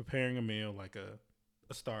know, just preparing a meal like a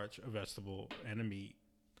starch, a vegetable, and a meat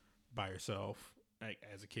by yourself, like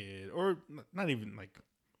as a kid, or not even like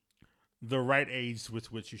the right age with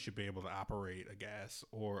which you should be able to operate a gas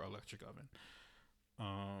or electric oven,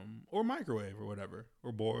 or microwave or whatever,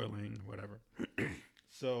 or boiling, whatever.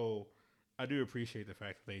 So I do appreciate the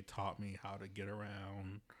fact that they taught me how to get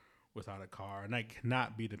around without a car and I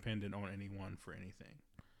cannot be dependent on anyone for anything.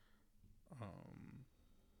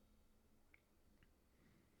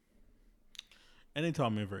 And they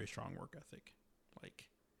taught me a very strong work ethic. Like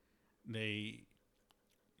they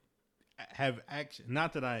have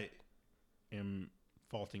not that I am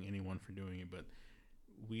faulting anyone for doing it, but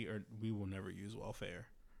we will never use welfare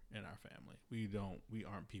in our family. We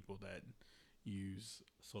aren't people that use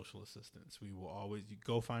social assistance. We will always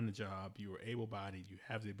go find a job. You are able-bodied. You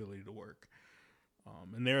have the ability to work.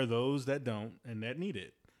 And there are those that don't and that need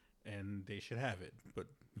it, and they should have it. But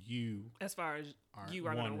you, as far as you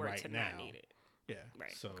are going to work right to now, not need it. Yeah.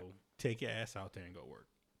 Right. So take your ass out there and go work.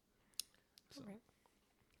 So. Okay.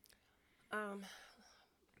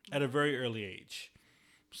 At a very early age.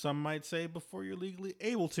 Some might say before you're legally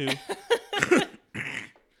able to.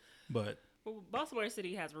 But Baltimore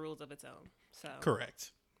City has rules of its own. So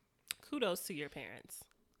correct. Kudos to your parents.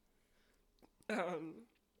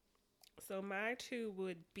 So my two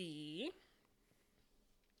would be,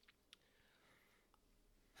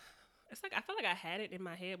 it's like I feel like I had it in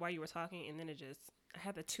my head while you were talking, and then I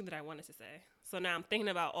had the two that I wanted to say. So now I'm thinking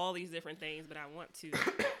about all these different things, but I want to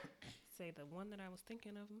say the one that I was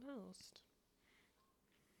thinking of most.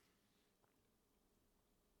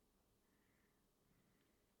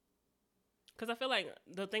 Because I feel like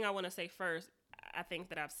the thing I want to say first, I think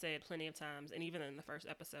that I've said plenty of times, and even in the first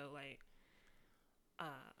episode, like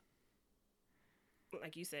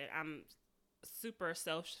you said, I'm super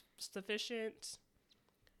self-sufficient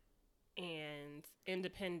and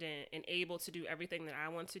independent and able to do everything that I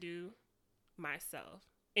want to do myself.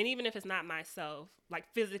 And even if it's not myself, like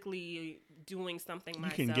physically doing something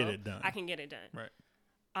myself, you can get it done. I can get it done. Right.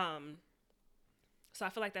 So I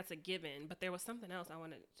feel like that's a given. But there was something else I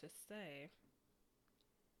wanted to say.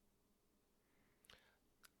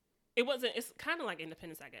 It's kind of like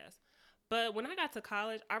independence, I guess. But when I got to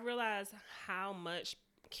college, I realized how much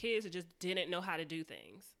kids just didn't know how to do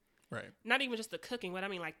things. Right. Not even just the cooking, but I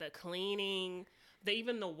mean like the cleaning,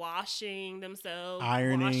 even the washing themselves,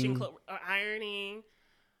 ironing. Ironing.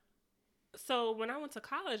 So when I went to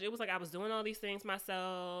college, it was like I was doing all these things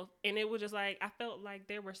myself, and it was just like I felt like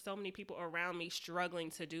there were so many people around me struggling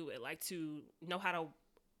to do it, like to know how to,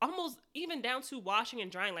 almost even down to washing and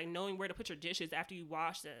drying, like knowing where to put your dishes after you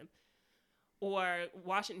wash them, or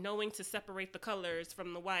knowing to separate the colors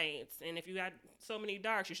from the whites. And if you got so many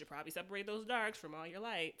darks, you should probably separate those darks from all your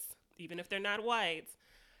lights, even if they're not whites.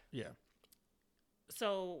 Yeah.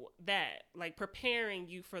 So that, like, preparing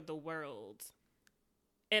you for the world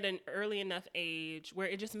at an early enough age where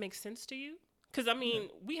it just makes sense to you. Because, I mean,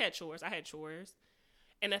 we had chores. I had chores.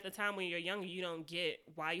 And at the time when you're younger, you don't get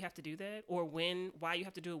why you have to do that or why you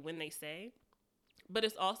have to do it when they say. But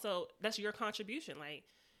it's also, that's your contribution. Like,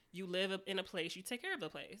 you live in a place, you take care of the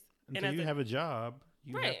place. Until you have a job,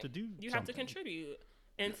 you right, have to do You something. have to contribute.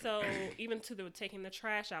 And so even to taking the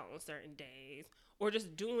trash out on certain days or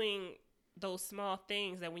just doing those small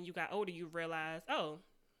things that when you got older, you realize, oh,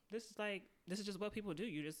 this is just what people do.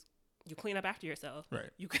 You clean up after yourself.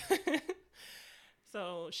 Right.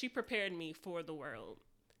 So she prepared me for the world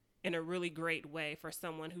in a really great way for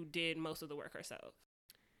someone who did most of the work herself.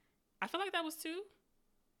 I feel like that was two.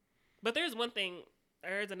 But there's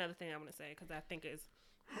another thing I want to say because I think is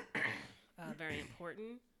very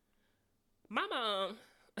important. My mom,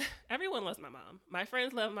 everyone loves my mom. My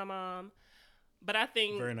friends love my mom. But I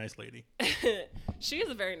think... Very nice lady. She is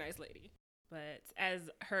a very nice lady. But as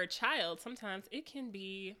her child, sometimes it can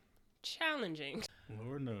be challenging.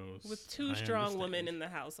 Lord knows. With two strong women in the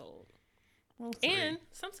household. Well, and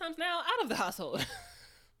sometimes now out of the household.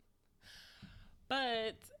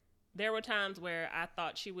 But there were times where I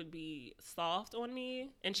thought she would be soft on me,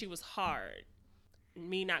 and she was hard.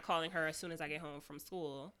 Me not calling her as soon as I get home from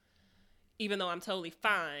school, even though I'm totally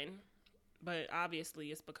fine. But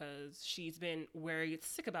obviously it's because she's been worried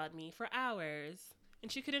sick about me for hours,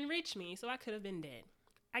 and she couldn't reach me, so I could have been dead.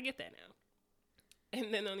 I get that now.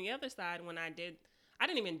 And then on the other side, when I didn't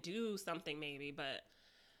even do something maybe, but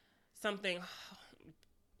something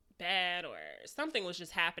bad or something was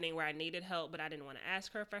just happening where I needed help, but I didn't want to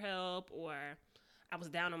ask her for help, or I was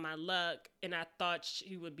down on my luck and I thought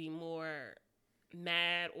she would be more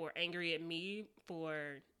mad or angry at me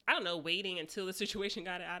for, I don't know, waiting until the situation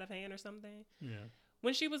got out of hand or something. Yeah.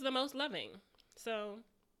 When she was the most loving. So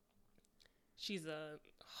she's a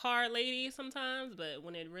hard lady sometimes, but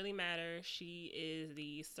when it really matters, she is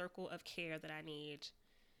the circle of care that I need.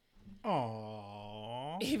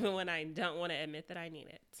 Aww. Even when I don't want to admit that I need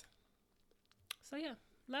it. So yeah,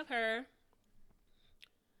 love her.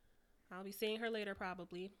 I'll be seeing her later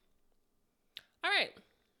probably. All right.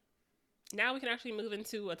 Now we can actually move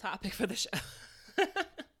into a topic for the show.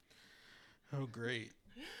 Oh, great.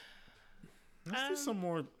 Let's do some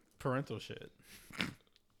more parental shit.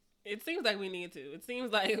 It seems like we need to. It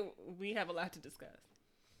seems like we have a lot to discuss.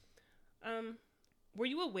 Were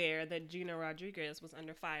you aware that Gina Rodriguez was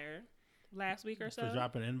under fire last week or so? For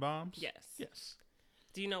dropping N-bombs? Yes. Yes.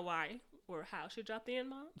 Do you know why or how she dropped the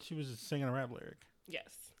N-bomb? She was just singing a rap lyric.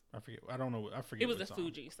 Yes. I forget. I don't know. I forget. It was a song.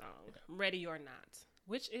 Fuji song, yeah. Ready or Not,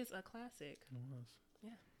 which is a classic. It was.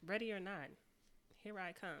 Yeah. Ready or Not. Here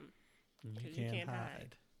I come. You can't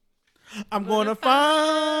hide. I'm gonna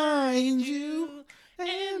find you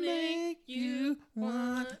and make you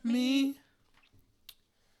want me.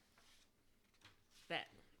 That.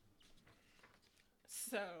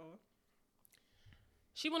 So,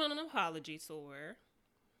 she went on an apology tour,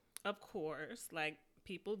 of course, like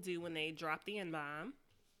people do when they drop the N-bomb.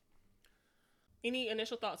 Any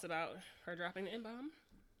initial thoughts about her dropping the N-bomb?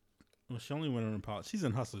 Well, she only went on an apology. She's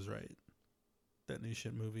in Hustlers, right? That new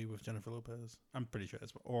shit movie with Jennifer Lopez. I'm pretty sure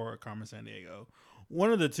that's or Carmen Sandiego.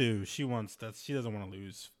 One of the two. She doesn't want to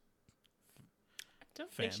lose. I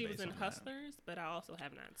don't think she was in Hustlers, but I also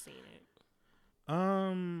have not seen it.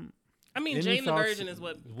 I mean, Jane the Virgin is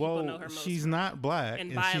what people know her most. She's not black,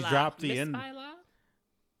 and she dropped the N.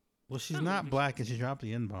 Well, she's not black, and she dropped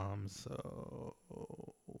the N-bomb. So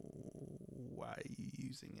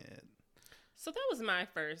using it. So that was my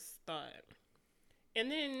first thought.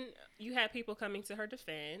 And then you had people coming to her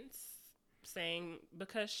defense saying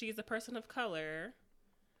because she's a person of color.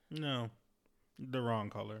 No, the wrong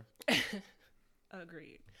color.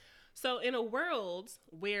 Agreed. So in a world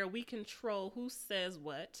where we control who says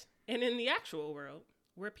what, and in the actual world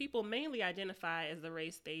where people mainly identify as the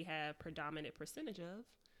race they have predominant percentage of,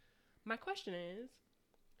 my question is,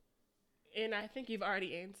 and I think you've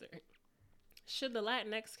already answered, should the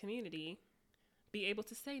Latinx community be able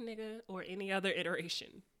to say nigga or any other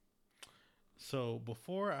iteration? So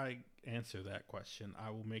before I answer that question, I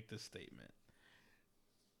will make this statement,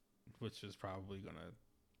 which is probably going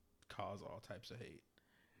to cause all types of hate.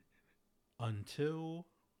 Until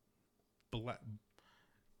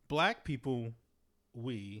black people,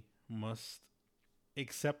 we must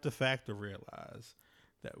accept the fact or realize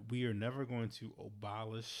that we are never going to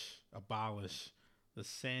abolish the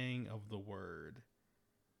saying of the word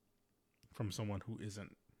from someone who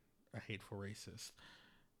isn't a hateful racist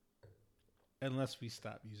unless we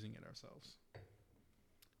stop using it ourselves.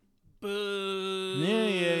 Boo.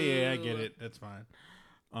 Yeah, I get it. That's fine.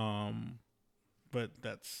 But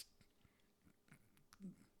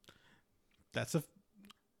that's a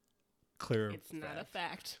clear It's not a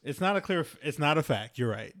fact. It's not a fact.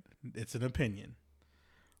 You're right. It's an opinion.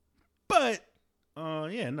 But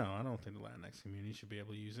yeah, no, I don't think the Latinx community should be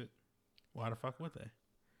able to use it. Why the fuck would they?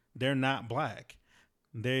 They're not black.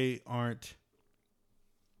 They aren't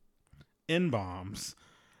N-bombs,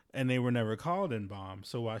 and they were never called N-bombs,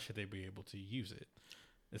 so why should they be able to use it?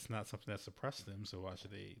 It's not something that suppressed them, so why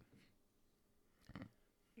should they?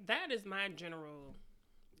 That is my general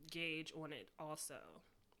gauge on it also.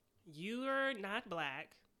 You're not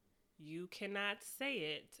black. You cannot say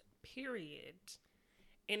it, period.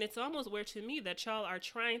 And it's almost weird to me that y'all are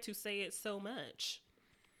trying to say it so much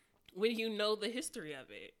when you know the history of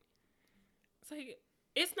it. It's like,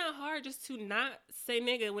 it's not hard just to not say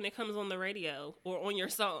nigga when it comes on the radio or on your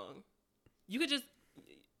song. You could just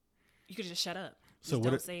shut up. Just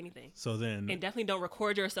don't say anything. So then, and definitely don't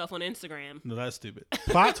record yourself on Instagram. No, that's stupid.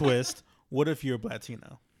 Plot twist. What if you're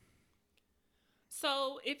Latino?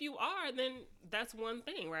 So if you are, then that's one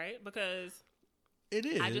thing, right? Because it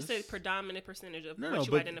is. I just said predominant percentage of what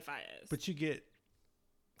you identify as. But you get.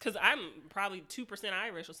 Because I'm probably 2%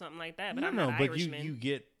 Irish or something like that, but I'm not Irishman. You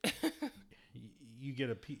get. You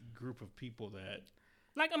get a group of people that.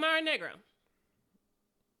 Like Amara Negro.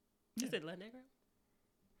 You said La Negro?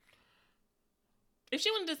 If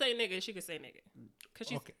she wanted to say nigga, she could say nigga. Because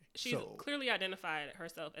she's clearly identified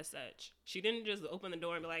herself as such. She didn't just open the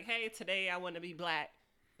door and be like, hey, today I want to be black,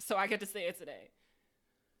 so I get to say it today.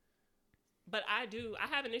 But I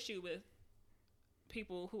have an issue with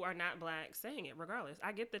people who are not black saying it regardless.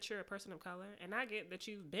 I get that you're a person of color, and I get that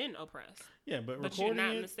you've been oppressed. Yeah, but recording you're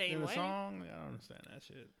not in the same way. Song, I don't understand that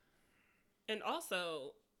shit. And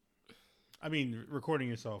also, I mean, recording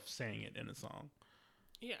yourself saying it in a song.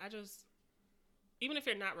 Yeah, even if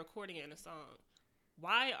you're not recording it in a song,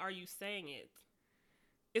 why are you saying it?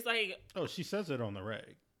 It's like... Oh, she says it on the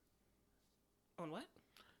reg. On what?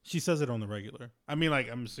 She says it on the regular. I mean, like,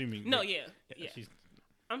 I'm assuming... No, yeah.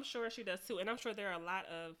 I'm sure she does too. And I'm sure there are a lot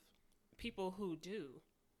of people who do.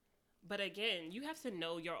 But again, you have to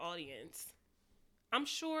know your audience. I'm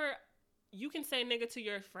sure you can say nigga to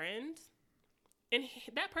your friend, and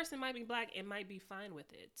that person might be black and might be fine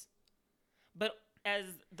with it. But as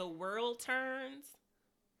the world turns,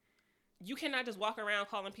 you cannot just walk around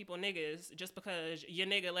calling people niggas just because your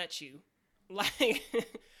nigga let you. Like,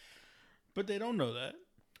 but they don't know that.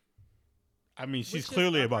 I mean, she's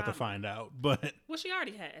clearly about to find out, but... Well, she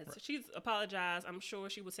already has. Right. She's apologized. I'm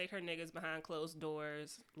sure she will take her niggas behind closed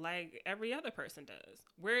doors like every other person does,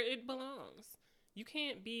 where it belongs. You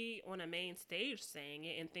can't be on a main stage saying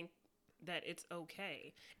it and think that it's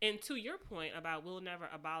okay. And to your point about we'll never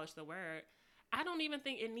abolish the word, I don't even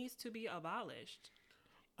think it needs to be abolished.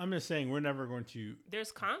 I'm just saying we're never going to...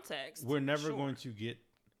 There's context. We're never going to get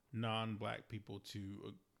non-black people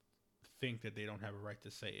to think that they don't have a right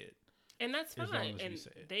to say it. And that's fine. And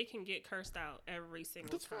they can get cursed out every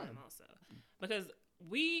single time also. Because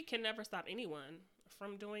we can never stop anyone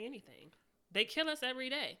from doing anything. They kill us every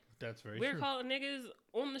day. That's very We're true. calling niggas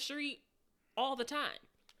on the street all the time.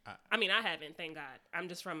 I mean, I haven't, thank God. I'm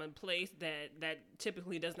just from a place that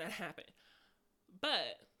typically does not happen.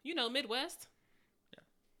 But, Midwest, yeah,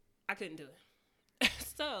 I couldn't do it.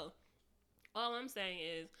 So, all I'm saying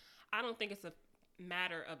is, I don't think it's a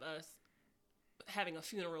matter of us having a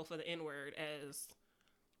funeral for the N-word as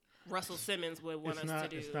Russell Simmons would want us to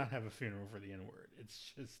do. It's not have a funeral for the N-word.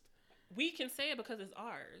 It's just... We can say it because it's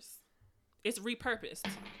ours. It's repurposed.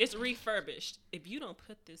 It's refurbished. If you don't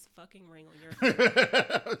put this fucking ring on your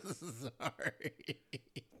finger. Sorry.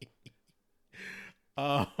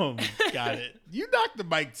 Got it. You knocked the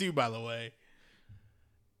mic too, by the way.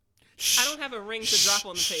 I don't have a ring to drop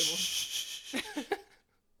on the table.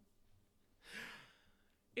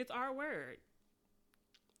 It's our word.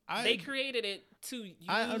 They created it to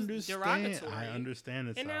use derogatory. I understand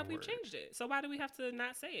it's and now our we've word. changed it. So why do we have to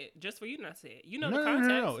not say it? Just for you to not say it. You know the No, context.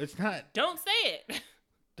 no, it's not. Don't say it.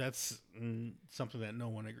 That's something that no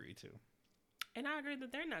one agreed to. And I agree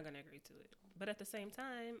that they're not going to agree to it. But at the same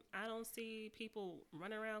time, I don't see people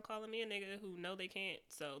running around calling me a nigga who know they can't.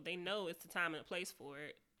 So they know it's the time and the place for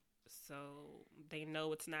it. So they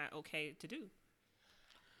know it's not okay to do.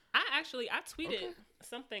 I tweeted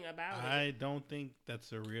something about it. I don't think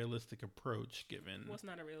that's a realistic approach given. What's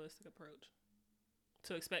not a realistic approach?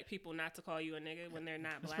 To expect people not to call you a nigga when they're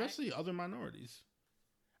not black? Especially other minorities.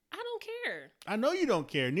 I don't care. I know you don't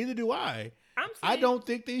care. Neither do I. I don't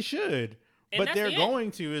think they should. But they're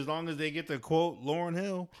going to, as long as they get to quote Lauryn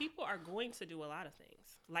Hill. People are going to do a lot of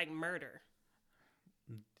things, like murder.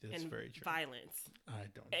 That's and very true. Violence. I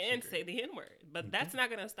don't And disagree. say the N-word. But that's not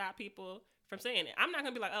going to stop people from saying it. I'm not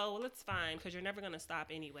going to be like, oh, well, it's fine, because you're never going to stop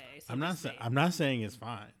anyway. So I'm not saying it's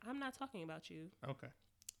fine. I'm not talking about you. Okay.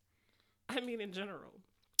 I mean, in general.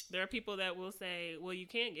 There are people that will say, well, you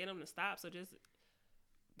can't get them to stop, so just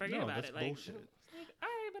forget about it. Bullshit. Like, all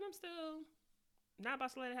right, but I'm still not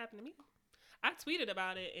about to let it happen to me. I tweeted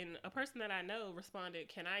about it, and a person that I know responded,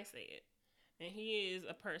 can I say it? And he is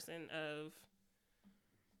a person of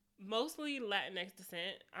mostly Latinx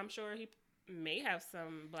descent. I'm sure he may have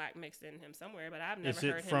some black mixed in him somewhere, but I've never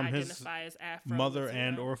heard him identify as Afro. Mother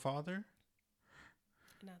and or father?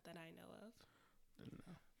 Not that I know of.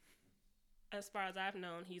 No. As far as I've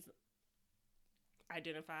known, he's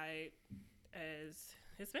identified as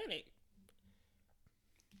Hispanic.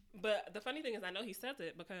 But the funny thing is, I know he says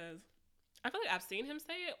it because I feel like I've seen him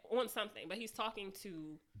say it on something, but he's talking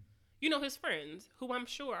to, his friends, who I'm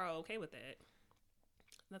sure are okay with that.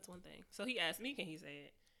 That's one thing. So he asked me, can he say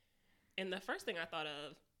it? And the first thing I thought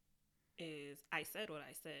of is I said what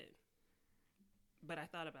I said. But I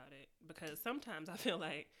thought about it because sometimes I feel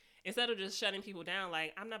like instead of just shutting people down,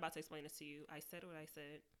 like, I'm not about to explain this to you. I said what I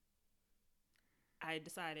said. I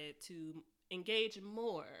decided to engage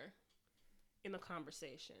more in the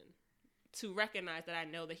conversation, to recognize that I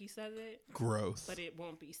know that he says it. Growth. But it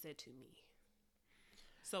won't be said to me.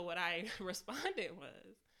 So what I responded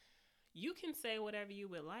was, you can say whatever you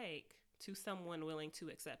would like to someone willing to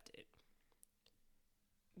accept it.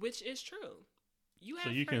 Which is true.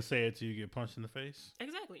 You can say it till you get punched in the face?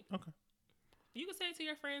 Exactly. Okay. You can say it to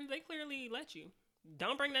your friends. They clearly let you.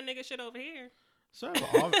 Don't bring that nigga shit over here. So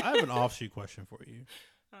I have an offshoot question for you.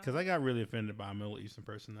 Because I got really offended by a Middle Eastern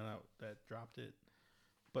person that dropped it.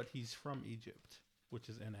 But he's from Egypt, which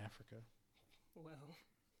is in Africa. Well.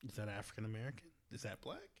 Is that African American? Is that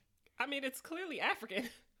black? I mean, it's clearly African.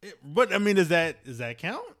 But I mean, does that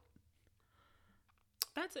count?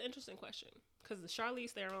 That's an interesting question. Because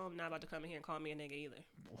Charlize Theron not about to come in here and call me a nigga either.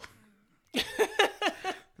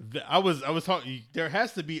 I was talking. There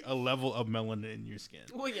has to be a level of melanin in your skin.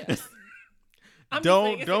 Well, yes.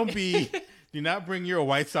 Do not bring your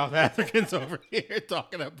white South Africans over here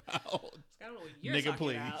talking about. I don't know what you're nigga, talking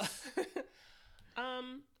please. About.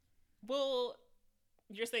 Well,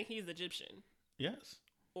 you're saying he's Egyptian. Yes.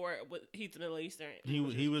 Or he's Middle Eastern. He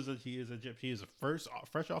is Egyptian. He is fresh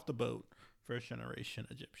off the boat, first generation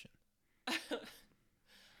Egyptian.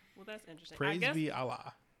 Well, that's interesting. Praise be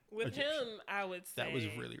Allah. With Egyptian. him, I would say that was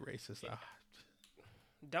really racist.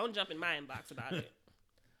 Don't jump in my inbox about it.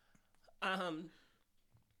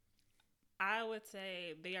 I would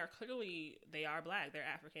say they are black. They're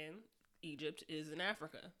African. Egypt is in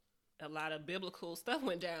Africa. A lot of biblical stuff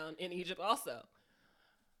went down in Egypt also.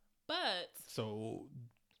 But so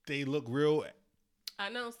they look real. I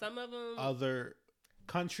know some of them. Other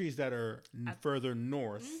countries that are further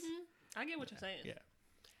north. Mm-hmm. I get what you're saying. Yeah.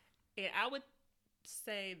 And I would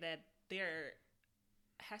say that there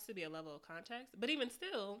has to be a level of context. But even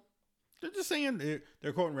still, they're just saying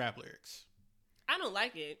they're quoting rap lyrics. I don't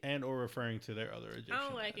like it. And or referring to their other Egyptian. I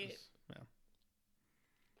don't like it. Yeah.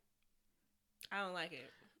 I don't like it.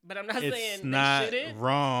 But I'm not saying it's not they shouldn't.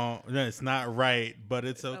 Wrong. No, it's not right, but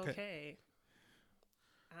it's okay.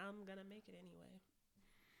 I'm going to make it anyway.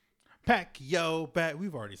 Pack yo back.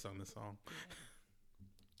 We've already sung this song. Yeah.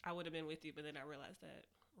 I would have been with you, but then I realized that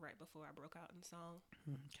right before I broke out in song.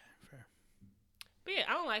 Okay, fair. But yeah,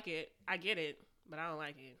 I don't like it. I get it, but I don't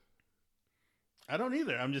like it. I don't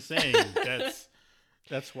either. I'm just saying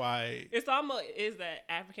that's why It's almost is that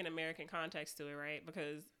African American context to it, right?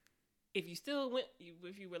 Because if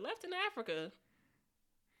you were left in Africa.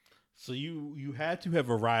 So you had to have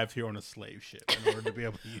arrived here on a slave ship in order to be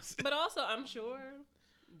able to use it. But also, I'm sure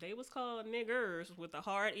they was called niggers with a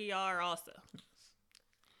hard ER also.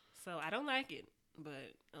 So I don't like it,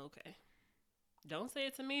 but okay. Don't say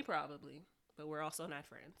it to me probably, but we're also not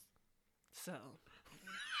friends. So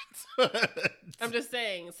I'm just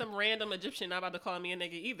saying, some random Egyptian not about to call me a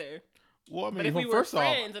nigga either. Well, I mean, but if we were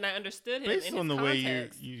friends and I understood him, based on the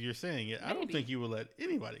context, way you're saying it, maybe. I don't think you would let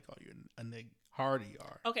anybody call you a nigga. Hard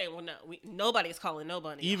ER. Okay, well, no, nobody's calling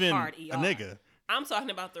nobody even hard ER. A nigga. I'm talking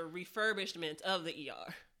about the refurbishment of the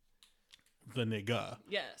ER. The nigga.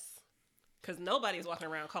 Yes, because nobody's walking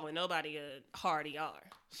around calling nobody a hard ER.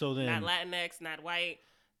 So then, not Latinx, not white,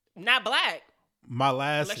 not black.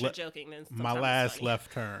 Unless you're joking, then my last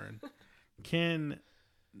left turn. Can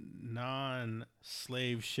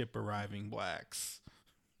non-slave ship arriving blacks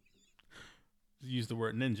use the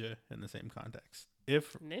word ninja in the same context?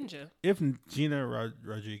 If Gina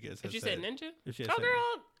Rodriguez has said ninja, if she girl,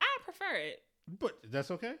 I prefer it. But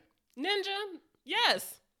that's okay. Ninja,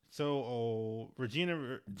 yes. So,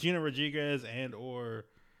 Gina Rodriguez and or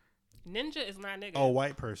ninja is not nigga. A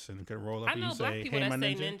white person could roll up and you say, black people "Hey, that my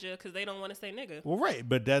say ninja," ninja because they don't want to say nigga. Well, right,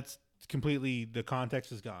 but that's completely the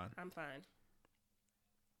context is gone. I'm fine.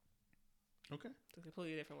 Okay, it's a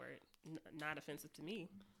completely different word. Not offensive to me.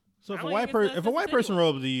 So if a white person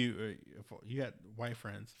rolled up to you, if you got white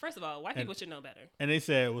friends, first of all, white people should know better. And they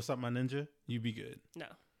said, "What's up, my ninja?" You'd be good. No.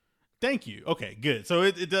 Thank you. Okay, good. So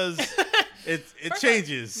it does. it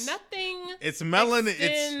changes. Nothing. It's melanin.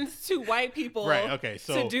 It's to white people. Right. Okay.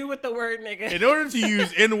 So to do with the word nigga. In order to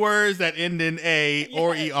use N words that end in A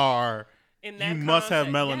or ER, you must have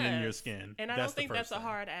melanin in your skin. And I don't think that's a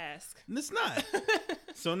hard ask. It's not.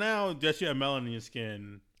 So now that you have melanin in your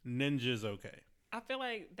skin, ninja's okay. I feel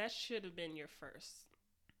like that should have been your first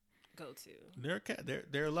go-to.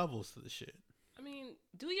 There are levels to the shit. I mean,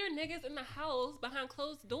 do your niggas in the house behind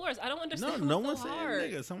closed doors. I don't understand. No one's saying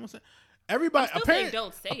niggas. Someone said everybody.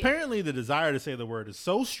 Apparently, the desire to say the word is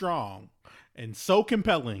so strong and so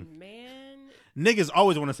compelling. Man, niggas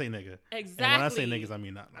always want to say nigga. Exactly. And when I say niggas, I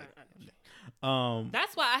mean not like.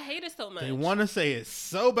 That's why I hate it so much. They want to say it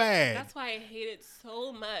so bad. That's why I hate it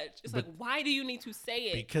so much. It's like, why do you need to say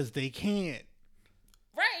it? Because they can't.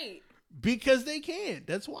 Right. Because they can't.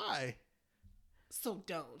 That's why. So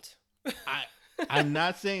don't. I'm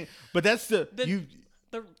not saying, but that's the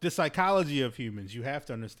psychology of humans. You have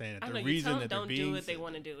to understand that the reason that don't do it, they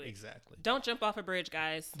want to do it. Exactly. Don't jump off a bridge,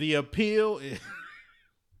 guys. The appeal is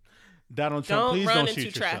Donald Trump. Please don't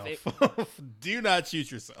shoot yourself. Do not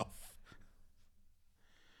shoot yourself.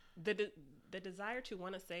 The desire to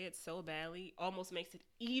want to say it so badly almost makes it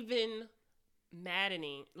even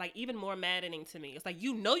maddening, like even more maddening to me. It's like,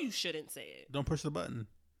 you shouldn't say it. Don't push the button.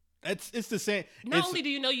 It's the same. Not only do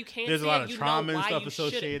you know you can't say it, there's a lot of trauma and stuff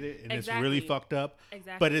associated, and it's really fucked up.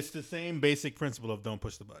 Exactly. But it's the same basic principle of don't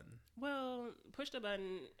push the button. Well, push the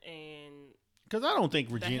button and because I don't think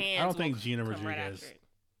Gina Rodriguez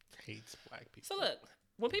hates black people. So look,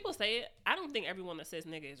 when people say it, I don't think everyone that says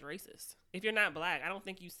nigga is racist. If you're not black, I don't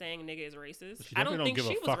think you saying nigga is racist. I don't think she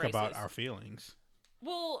give a fuck about our feelings.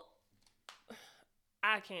 Well,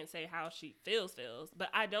 I can't say how she feels, but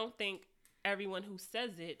I don't think everyone who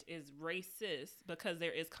says it is racist because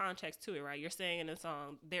there is context to it, right? You're saying in a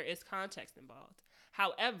song, there is context involved.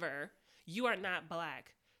 However, you are not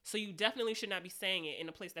black, so you definitely should not be saying it in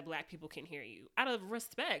a place that black people can hear you out of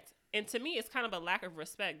respect. And to me, it's kind of a lack of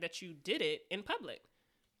respect that you did it in public.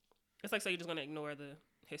 It's like, so you're just going to ignore the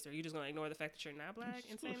history. You're just going to ignore the fact that you're not black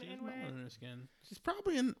and saying the N-word? She's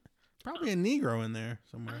probably a Negro in there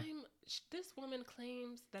somewhere. This woman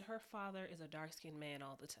claims that her father is a dark-skinned man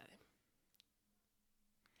all the time.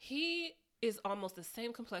 He is almost the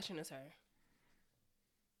same complexion as her.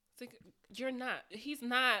 It's like, you're not. He's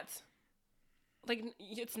not. Like,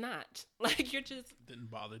 it's not. Like, you're just... Didn't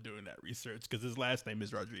bother doing that research because his last name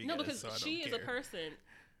is Rodriguez. No, because she is a person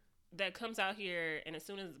that comes out here, and as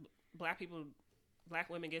soon as black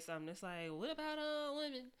women get something, it's like, what about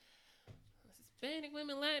women? Hispanic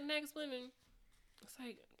women, Latinx women. It's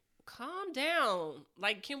like, calm down.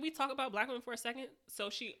 Like, can we talk about black women for a second? So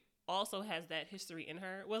she also has that history in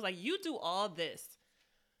her. Was like, you do all this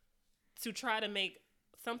to try to make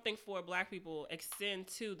something for black people extend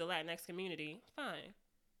to the Latinx community. Fine.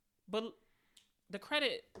 But the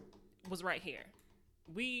credit was right here.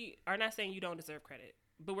 We are not saying you don't deserve credit,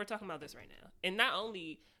 but we're talking about this right now. And not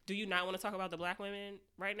only do you not want to talk about the black women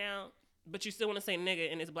right now, but you still want to say nigga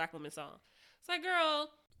in this black woman song. It's like, girl,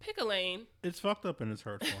 pick a lane. It's fucked up and it's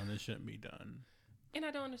hurtful and it shouldn't be done. And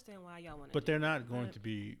I don't understand why y'all want to. But they're not going to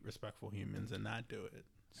be respectful humans and not do it.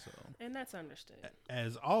 So, And that's understood.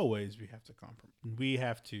 as always, we have to We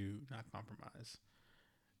have to not compromise.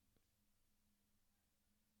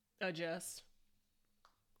 Adjust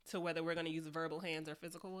to whether we're going to use verbal hands or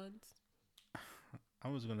physical ones. I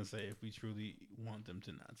was gonna say if we truly want them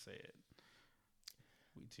to not say it,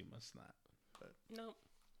 we too must not. But nope.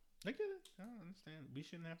 I get it. I understand. We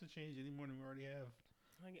shouldn't have to change any more than we already have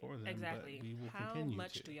for them. Exactly. But we will How continue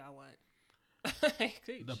much to. do y'all want?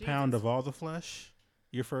 The pound of all the flesh,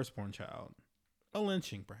 your firstborn child, a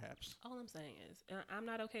lynching perhaps. All I'm saying is, I'm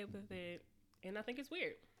not okay with it, and I think it's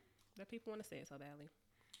weird that people want to say it so badly.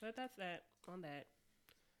 But that's that on that,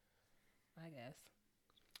 I guess.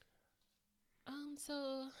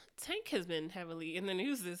 So Tank has been heavily in the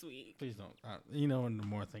news this week. Please don't. You know, and the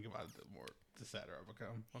more I think about it, the sadder I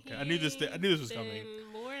become. Okay, I knew this was coming.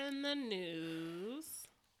 More in the news.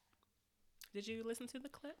 Did you listen to the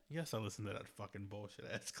clip? Yes, I listened to that fucking bullshit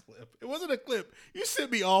ass clip. It wasn't a clip. You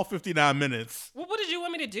sent me all 59 minutes. Well, what did you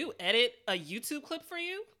want me to do? Edit a YouTube clip for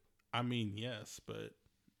you? I mean, yes, but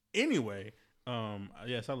anyway,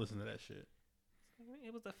 yes, I listened to that shit.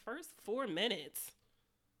 It was the first 4 minutes.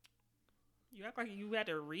 You act like you had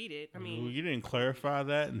to read it. I mean, you didn't clarify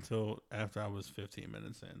that until after I was 15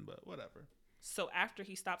 minutes in, but whatever. So after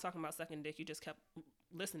he stopped talking about sucking dick, you just kept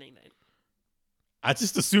listening then? I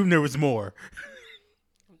just assumed there was more.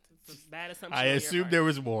 It's a bad assumption. I assumed there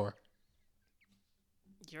was more.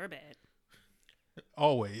 You're bad.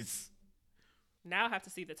 Always. Now I have to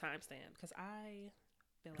see the timestamp because I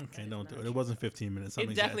feel like okay, don't do it. It wasn't 15 minutes.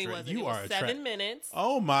 It definitely wasn't. You are 7 minutes.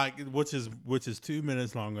 Oh my, which is 2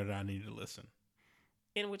 minutes longer than I need to listen.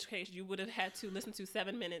 In which case, you would have had to listen to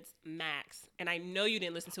 7 minutes max, and I know you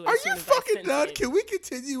didn't listen to it. Are you fucking done? Can we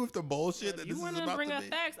continue with the bullshit that this is about to be? You want to bring up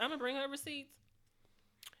facts? I'm gonna bring up receipts.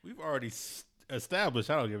 We've already established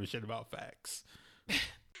I don't give a shit about facts. I'm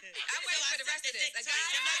waiting for the rest of this. A guy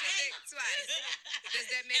sucked a dick twice. Does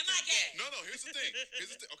that make him gay? No. Here's the thing.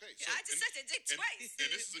 Okay, so I just sucked a dick twice. And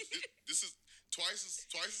this is twice as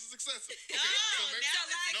excessive. Okay,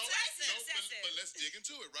 No, so excessive. but let's dig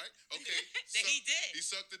into it, right? Okay, That he did. He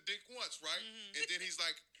sucked the dick once, right? And then he's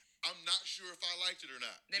like, I'm not sure if I liked it or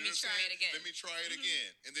not. Let me try it again. Let me try it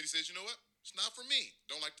again. And then he says, you know what? It's not for me.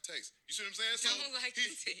 Don't like the taste. You see what I'm saying? Don't like the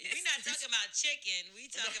taste. We're not talking about chicken. We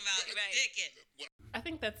talking about dicking. I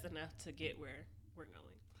think that's enough to get where we're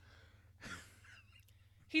going.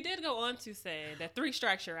 He did go on to say that 3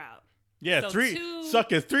 strikes you're out. Yeah, so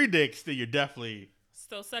sucking 3 dicks, then you're definitely.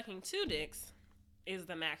 So sucking 2 dicks is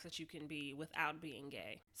the max that you can be without being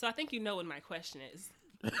gay. So I think you know what my question is.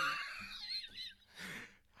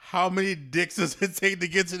 How many dicks does it take to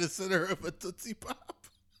get to the center of a Tootsie Pop?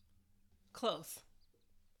 Close.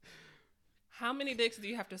 How many dicks do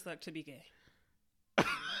you have to suck to be gay?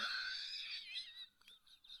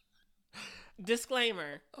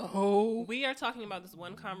 Disclaimer. Oh. We are talking about this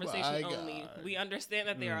one conversation only. We understand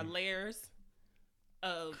that there are layers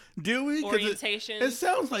of orientation. It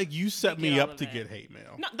sounds like you set me up to get hate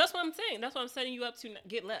mail. No, that's what I'm saying. That's what I'm setting you up to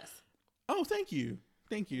get less. Oh, thank you.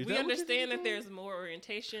 Thank you. We understand that there's more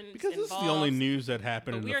orientation because this is the only news that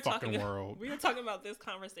happened in the fucking world. We are talking about this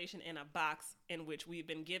conversation in a box in which we've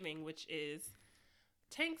been giving, which is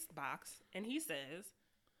Tank's box, and he says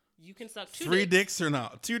you can suck 2 3 dicks or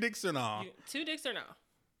not. 2 dicks or not. 2 dicks or no.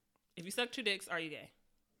 If you suck 2 dicks, are you gay?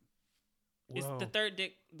 Well, is the 3rd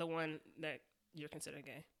dick the one that you're considered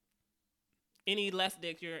gay? Any less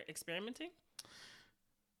dick, you're experimenting?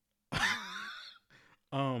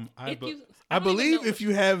 I believe if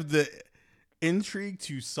you have the intrigue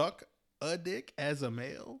to suck a dick as a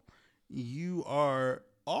male, you are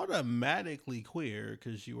automatically queer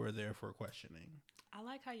because you are there for questioning. I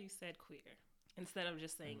like how you said queer instead of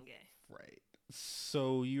just saying gay. Right.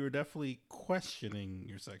 So you're definitely questioning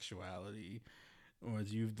your sexuality, or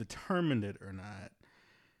you've determined it or not.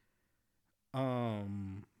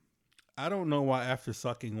 I don't know why after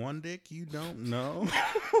sucking 1 dick you don't know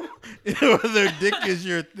whether dick is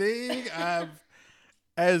your thing.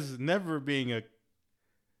 As never being a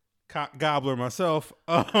cock gobbler myself,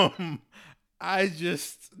 I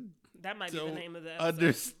just that might be the name of the episode.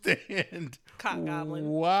 Understand cock gobbling.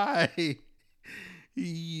 Why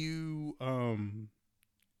you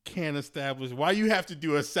can't establish why you have to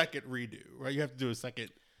do a second redo, right? You have to do a second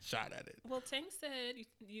shot at it. Well, Tank said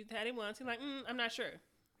you had it once. You're like, I'm not sure.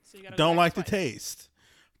 So you gotta don't like the taste.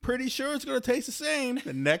 Pretty sure it's gonna taste the same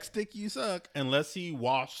the next dick you suck, unless he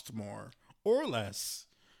washed more or less.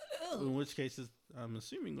 Ew. In which case, I'm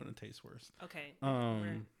assuming going to taste worse. Okay.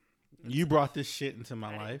 You brought this shit into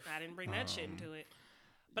my life. I didn't bring that shit into it,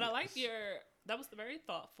 but I like that was very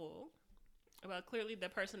thoughtful. Well, clearly the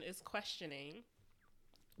person is questioning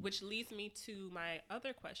which leads me to my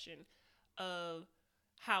other question of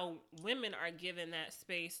how women are given that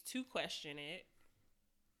space to question it.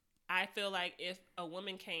 I feel like if a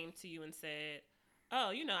woman came to you and said,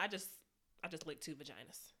 "Oh, I just licked 2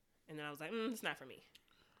 vaginas," and then I was like, "It's not for me,"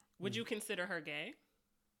 would you consider her gay?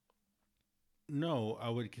 No, I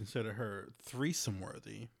would consider her threesome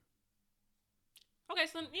worthy. Okay,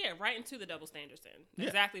 so yeah, right into the double standards then. Yeah.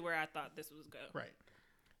 Exactly where I thought this was go. Right.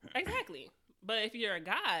 Exactly. But if you're a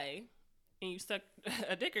guy and you suck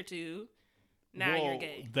a dick or 2, now you're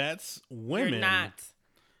gay. That's women. You're not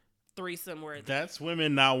threesome worthy. That's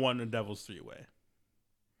women not wanting a devil's 3-way.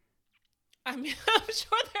 I mean, I'm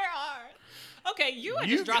sure there are. Okay, you are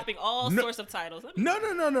just dropping all sorts of titles.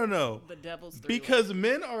 No. The devil's 3-way. Because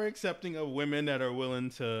men are accepting of women that are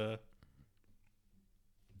willing to...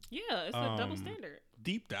 Yeah, it's a double standard.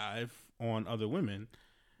 Deep dive on other women.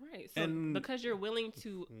 Right. So And because you're willing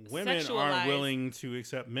to women sexualize... aren't willing to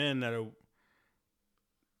accept men that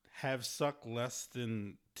have sucked less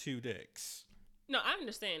than 2 dicks. No, I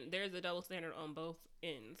understand. There's a double standard on both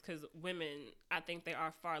ends because women, I think they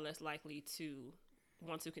are far less likely to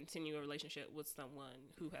want to continue a relationship with someone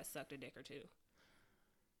who has sucked a dick or 2.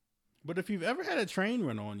 But if you've ever had a train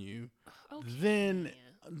run on you, Okay. then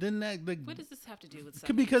that What does this have to do with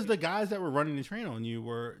because the guys that were running the train on you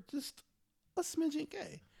were just a smidgen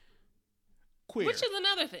gay, queer. Which is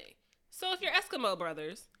another thing. So if you're Eskimo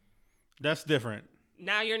brothers, that's different.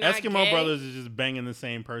 now you're not Eskimo gay. brothers is just banging the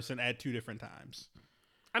same person at 2 different times.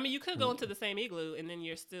 I mean, you could go into the same igloo and then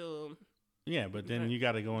you're still... Yeah, but then you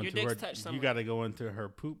got to go Your into dicks her. touch You somewhere. got to go into her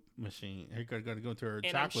poop machine. You got to go into her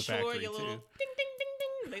And I'm chocolate sure factory your too. little ding,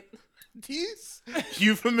 ding, ding, ding. These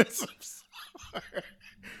euphemisms are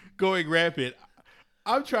going rampant.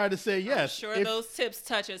 I'm trying to say yes. I'm sure if, those tips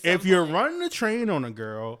touch at if some you're point. running a train on a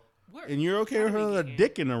girl Word. and you're okay with Gotta her be a gay.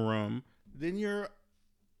 dick in the room, then you're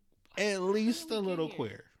at least a Gotta be little gay.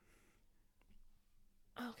 queer.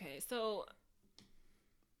 Okay, so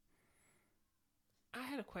I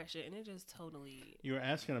had a question and it just totally... You were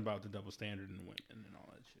asking about the double standard in women and all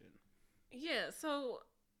that shit. Yeah, so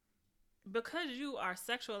because you are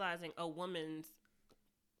sexualizing a woman's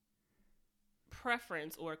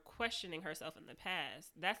preference or questioning herself in the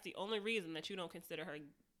past, that's the only reason that you don't consider her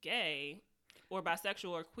gay or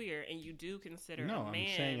bisexual or queer, and you do consider No, a man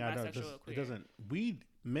I'm saying bisexual or queer. it doesn't. We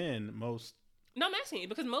men most. No, I'm asking you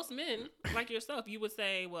because most men, like yourself, you would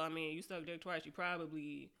say, well, I mean, you suck dick twice, you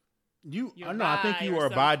probably... You, You're no, I think bi you or are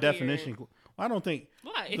by something definition. I don't think.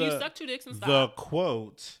 Why? If the- you suck 2 dicks and The stop.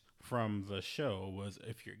 quote from the show was,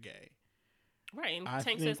 "If you're gay." Right, and I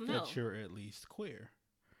Tank think says no. that you're at least queer.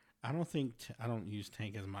 I don't think I don't use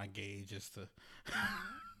Tank as my gauge as to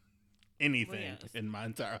anything yes. in my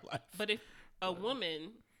entire life. But if a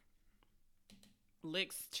woman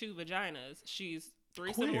licks 2 vaginas, she's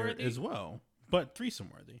threesome queer worthy. as well, but threesome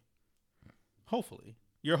worthy. Hopefully,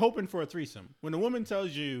 you're hoping for a threesome. When a woman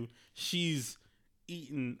tells you she's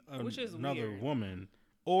eaten Which is another weird. woman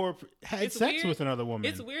or had It's sex weird- with another woman,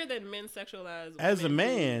 It's weird that men sexualize as a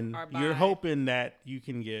women who man, are you're bi. hoping that you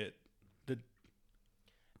can get the.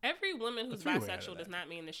 Every woman who's three-way out of bisexual that. does not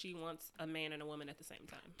mean that she wants a man and a woman at the same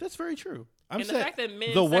time. That's very true. I'm And the saying fact that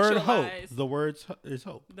men the word hope. sexualize- The word is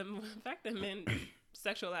hope. The fact that men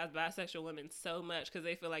sexualize bisexual women so much because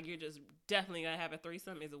they feel like you're just definitely gonna have a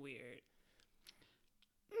threesome is weird.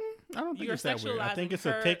 I don't think You're it's that weird. I think sexualizing it's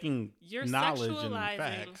her- a taking You're knowledge and sexualizing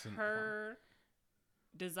facts. And, her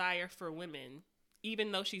desire for women,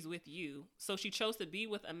 even though she's with you. So she chose to be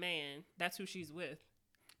with a man. That's who she's with.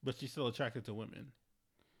 but she's still attracted to women.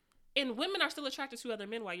 And women are still attracted to other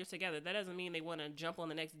men while you're together. That doesn't mean they want to jump on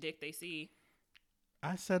the next dick they see.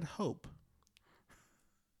 I said hope.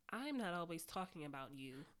 I'm not always talking about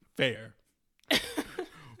you. Fair.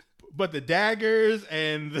 But the daggers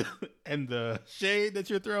and the shade that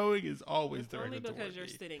you're throwing is always Only directed because toward you're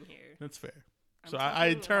me. sitting here. That's fair. I'm So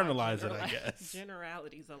I talking about internalize it, I guess.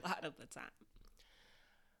 Generalities a lot of the time.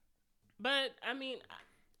 But, I mean,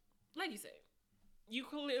 like you said, you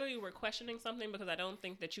clearly were questioning something because I don't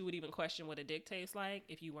think that you would even question what a dick tastes like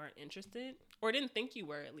if you weren't interested. Or didn't think you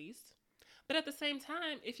were, at least. But at the same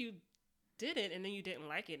time, if you did it and then you didn't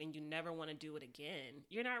like it and you never want to do it again,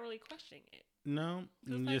 you're not really questioning it. No,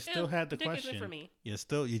 It's you like, still had the dick isn't question. for me.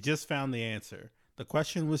 You just found the answer. The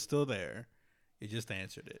question was still there. You just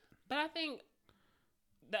answered it. But I think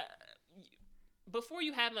that before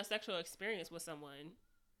you have a sexual experience with someone,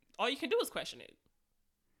 all you can do is question it.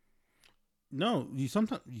 No, you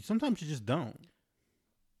sometimes you just don't.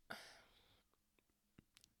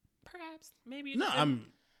 Perhaps, maybe. You No, just didn't.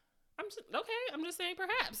 I'm just, okay. I'm just saying,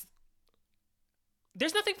 perhaps.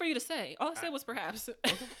 There's nothing for you to say. All I said was perhaps.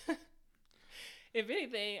 If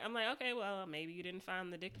anything, I'm like, okay, well, maybe you didn't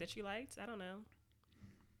find the dick that you liked. I don't know.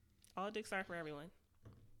 All dicks aren't for everyone.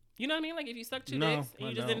 You know what I mean? Like if you suck two dicks and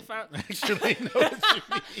you just didn't find. Actually, know what you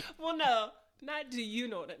mean. Well, no, not do you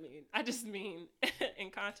know what I mean? I just mean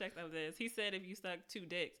in context of this. He said if you suck two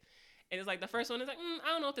dicks, and it's like the first one is like, I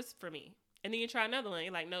don't know if this is for me, and then you try another one,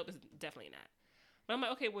 you're like, nope, it's definitely not. But I'm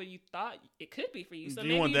like, okay, well, you thought it could be for you, so Do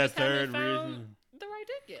maybe you want you that just haven't third found reason? the right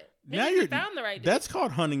dick yet. Now Maybe you're you found the right dick. That's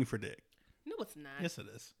called hunting for dick. No, it's not. Yes, it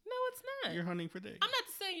is. No, it's not. You're hunting for dick. I'm not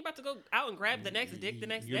saying you're about to go out and grab the next dick the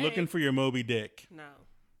next You're day. looking for your Moby Dick. No.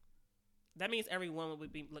 That means every woman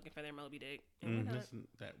would be looking for their Moby Dick. And we're not. Isn't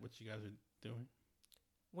that what you guys are doing?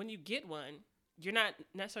 When you get one, you're not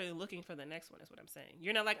necessarily looking for the next one, is what I'm saying.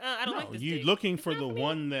 You're not like, I don't No, like this you're dick. looking It's for not the me.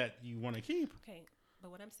 one that you want to keep. Okay, but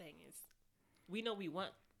what I'm saying is, we know we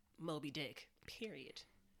want Moby Dick, period.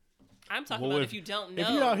 I'm talking about if you don't know. If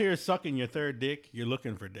you're out here sucking your third dick, you're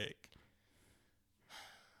looking for dick.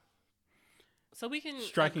 So we can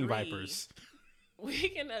Striking agree, vipers. We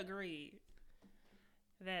can agree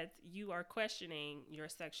that you are questioning your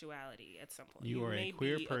sexuality at some point. You are may a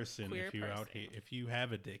queer be person queer if you're out person, here. If you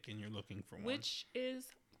have a dick and you're looking for one. which is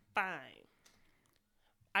fine.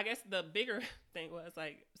 I guess the bigger thing was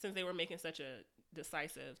like, since they were making such a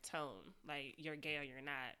decisive tone, like you're gay or you're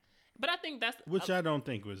not. But I think that's I don't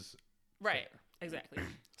think was right. fair. Exactly.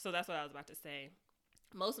 So that's what I was about to say.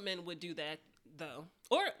 Most men would do that though.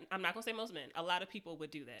 Or I'm not gonna say most men. A lot of people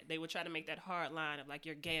would do that. They would try to make that hard line of like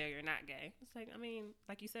you're gay or you're not gay. It's like, I mean,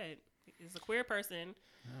 like you said, it's a queer person.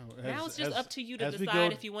 No, Now it's just up to you to as we decide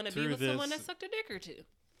go if you want to through be with someone this- that sucked a dick or two.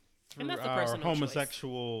 through And that's a our personal choice.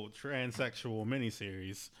 homosexual, transsexual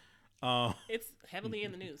miniseries. It's heavily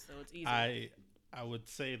in the news, so it's easy. I would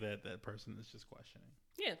say that person is just questioning.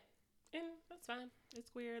 Yeah, and that's fine. It's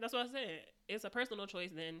queer. That's what I said. It's a personal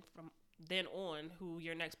choice then from then on who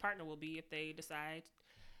your next partner will be if they decide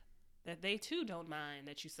that they too don't mind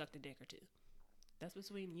that you sucked a dick or two. That's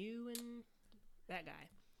between you and that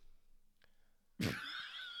guy.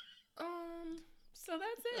 So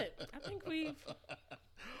that's it. I think we've.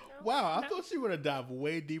 Wow, I thought you would have dived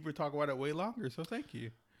way deeper, talk about it way longer. So thank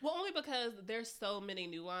you. Well, only because there's so many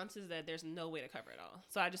nuances that there's no way to cover it all.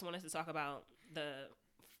 So I just wanted to talk about the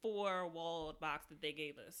 4-walled box that they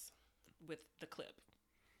gave us with the clip.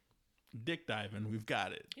 Dick diving, we've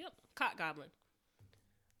got it. Yep, Cock Goblin.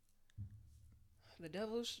 The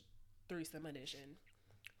Devil's Threesome Edition.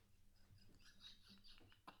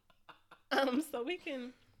 So we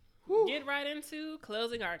can get right into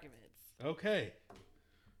closing arguments. Okay.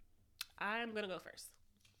 I'm gonna go first.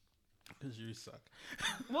 Because you suck.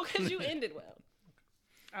 Well, because you ended well.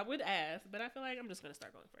 I would ask, but I feel like I'm just gonna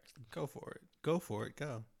start going first. Go for it. Go for it.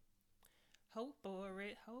 Go. Hope for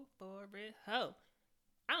it, hope for it, ho.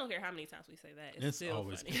 I don't care how many times we say that. It's still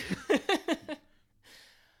always funny.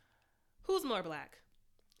 Who's more black?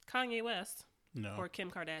 Kanye West No. or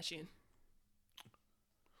Kim Kardashian?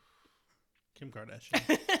 Kim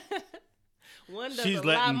Kardashian. One does She's a lot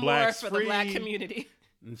letting more blacks for the black free. community.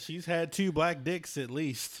 And she's had 2 black dicks at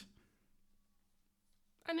least.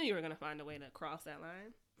 I knew you were gonna find a way to cross that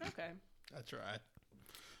line. Okay. I tried.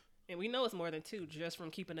 And we know it's more than 2 just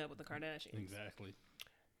from keeping up with the Kardashians. Exactly.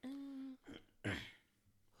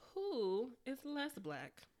 Who is less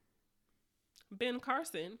black? Ben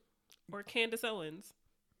Carson or Candace Owens?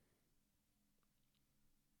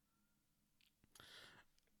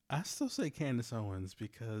 I still say Candace Owens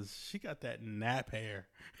because she got that nap hair.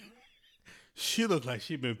 She looked like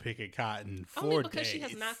she'd been picking cotton for Only because days. she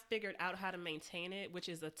has not figured out how to maintain it, which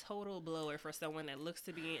is a total blower for someone that looks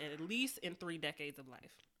to be at least in 3 decades of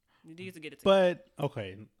life. You need to get it together. But,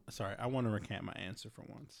 okay, sorry. I want to recant my answer for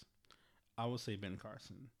once. I will say Ben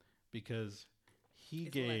Carson because he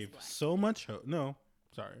It's less gave black. so much hope. No,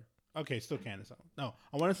 sorry. Okay, still Candace Owens. No,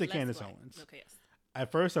 I want to say Less Candace black. Owens. Okay, yes.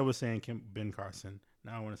 At first, I was saying Ben Carson.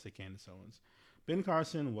 Now I want to say Candace Owens. Ben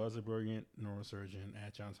Carson was a brilliant neurosurgeon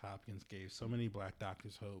at Johns Hopkins, gave so many black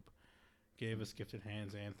doctors hope, gave us Gifted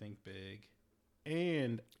Hands and Think Big.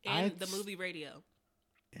 And the movie Radio.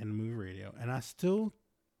 And the movie Radio. And I still...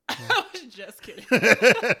 I was just kidding.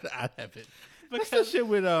 I haven't. What's that Because shit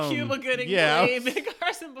with... Cuba Gooding yeah, played Ben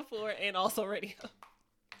Carson before and also Radio.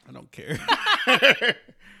 I don't care.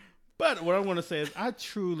 But what I want to say is, I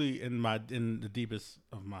truly, in the deepest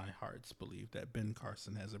of my hearts, believe that Ben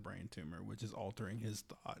Carson has a brain tumor, which is altering his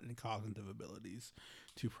thought and cognitive abilities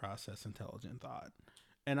to process intelligent thought.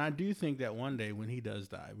 And I do think that one day when he does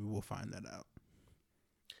die, we will find that out.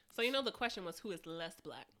 So the question was who is less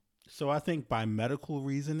black? So I think by medical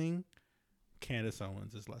reasoning, Candace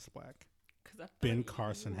Owens is less black. Because Ben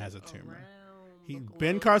Carson has a tumor. Ben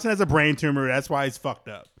Ben Carson has a brain tumor. That's why he's fucked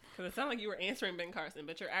up. Because it sounded like you were answering Ben Carson,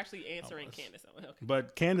 but you're actually answering Candace Owens. Okay.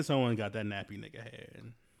 But Candace Owens got that nappy nigga hair.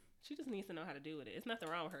 She just needs to know how to do with it. It's nothing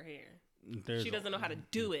wrong with her hair. There's She doesn't know how to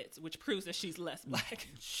do it, which proves that she's less black.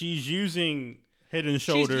 She's using Head and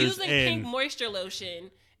Shoulders. She's using and pink moisture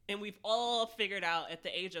lotion, and we've all figured out at the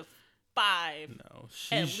age of 5. no,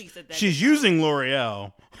 at least at that she's time. using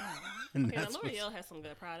L'Oreal. And Okay, now that's what's- L'Oreal has some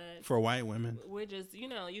good products. for white women. We're just, you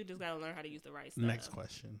just gotta learn how to use the right stuff. Next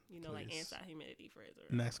question. Like please. anti-humidity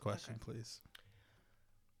frizzer. Next question, please.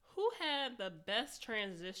 Who had the best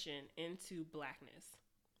transition into blackness?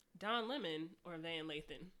 Don Lemon or Van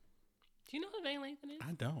Lathan? Do you know who Van Lathan is?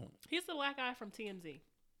 I don't. He's the black guy from TMZ.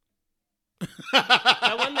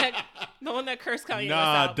 the one that cursed Kanye West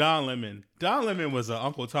Nah, out. Don Lemon. Don Lemon was an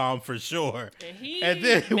Uncle Tom for sure. And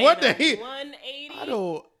then made what a the he?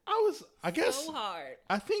 180 I guess so hard.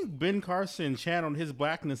 I think Ben Carson channeled his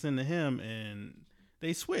blackness into him, and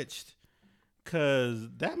they switched. Cause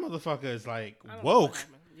that motherfucker is like I don't know what woke.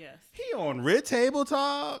 happened. Yes. He on Red Table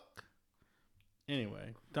Talk.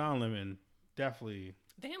 Anyway, Don Lemon definitely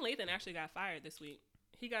Van Lathan actually got fired this week.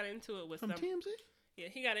 He got into it with from some. TMZ. Yeah,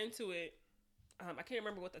 he got into it. I can't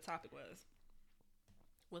remember what the topic was.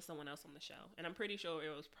 With someone else on the show, and I'm pretty sure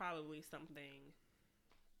it was probably something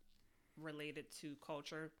related to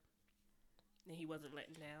culture, and he wasn't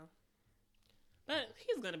letting down. But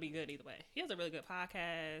he's gonna be good either way. He has a really good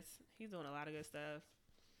podcast. He's doing a lot of good stuff,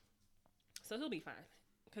 so he'll be fine.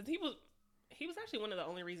 Because he was actually one of the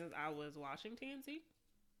only reasons I was watching TMZ.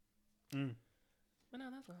 But no,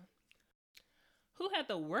 that's all. Who had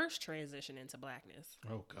the worst transition into blackness?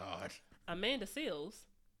 Oh God. Amanda Seales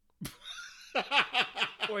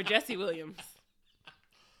or Jesse Williams?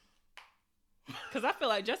 Because I feel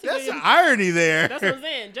like Jesse That's Williams. the irony there. That's what I'm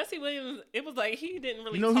saying. Jesse Williams. It was like he didn't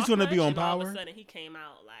really. You know he's going gonna to be on and All of Power? a sudden, he came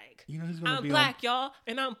out like, You know he's gonna "I'm be black, y'all,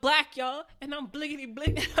 and I'm black, y'all, and I'm bliggity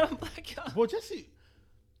blig, and I'm black, y'all." Well, Jesse.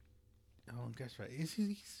 Oh, that's right.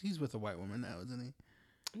 He's with a white woman now, isn't he?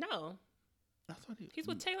 No, I thought He's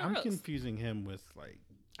with Taylor I'm Rooks. confusing him with like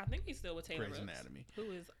I think he's still with Taylor Grey's Rooks, Anatomy. who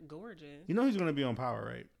is gorgeous. You know he's gonna be on Power,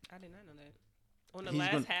 right? I did not know that. On the He's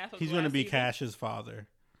last gonna, half of he's the gonna last be season? Cash's father,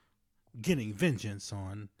 getting vengeance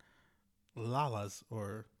on Lala's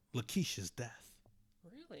or Lakeisha's death.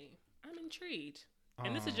 Really, I'm intrigued.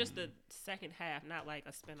 And this is just the second half, not like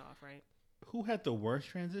a spinoff, right? Who had the worst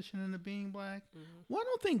transition into being black? Mm-hmm. Well, I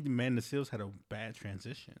don't think Amanda Seales had a bad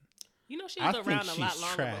transition. You know, she I was think around a lot she's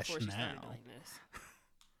longer trash before she started now. doing this.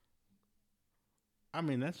 I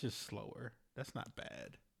mean, that's just slower. That's not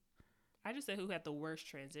bad. I just said who had the worst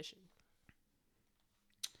transition.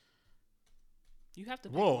 You have to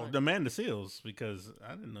pick Well, one. Amanda Seales, because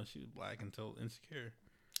I didn't know she was black until Insecure.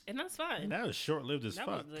 And that's fine. And that was short lived as That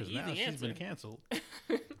fuck was the because now easy she's been answer. canceled.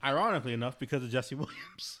 Ironically enough, because of Jesse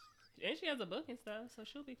Williams. And she has a book and stuff, so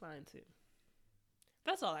she'll be fine too.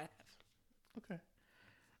 That's all I have. Okay.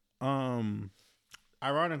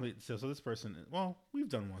 Ironically, so this person, well, we've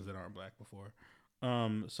done ones that aren't black before.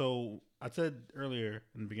 So I said earlier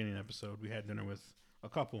in the beginning of the episode, we had dinner with a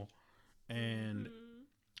couple, and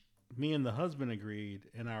me and the husband agreed,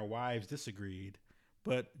 and our wives disagreed.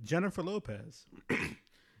 But Jennifer Lopez,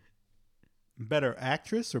 better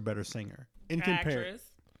actress or better singer? In comparison,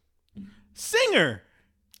 Actress, singer.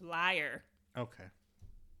 liar. Okay.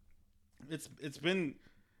 It's been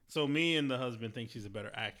so me and the husband think she's a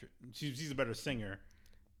better actress. She's a better singer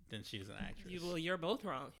than she is an actress. You're both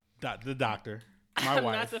wrong. The doctor, my I'm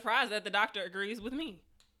wife. not surprised that the doctor agrees with me.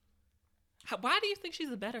 Why do you think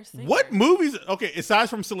she's a better singer? What movies? Okay, aside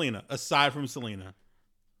from Selena,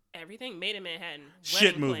 Everything Made in Manhattan. Shit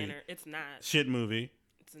Wedding movie. Planner. It's not. shit movie,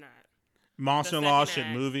 It's not. Monster-in-Law, second shit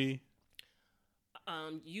act. movie,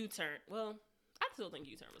 U-Turn. Well, I still think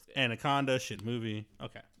U-Turn was good. Anaconda, shit movie.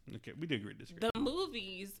 Okay, we do agree to disagree. The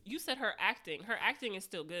movies, you said her acting. Her acting is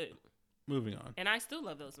still good. Moving on. And I still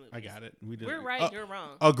love those movies. I got it. We did. We're right, you're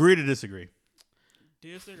wrong. Agree to disagree.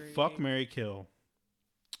 Disagree. Fuck, marry, kill.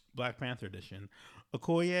 Black Panther edition.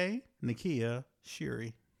 Okoye, Nakia,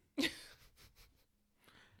 Shuri.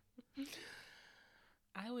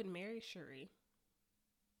 I would marry Shuri.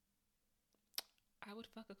 I would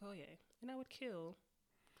fuck Okoye. And I would kill.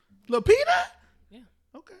 Lupita? Yeah.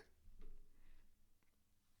 Okay.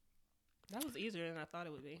 That was easier than I thought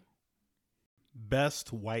it would be.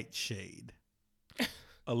 Best white shade.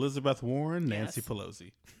 Elizabeth Warren, Nancy Yes.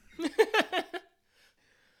 Pelosi.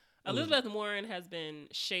 Elizabeth Warren has been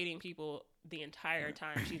shading people the entire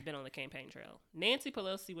time she's been on the campaign trail. Nancy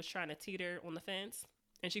Pelosi was trying to teeter on the fence,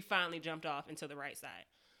 and she finally jumped off into the right side.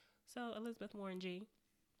 So, Elizabeth Warren G.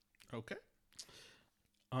 Okay.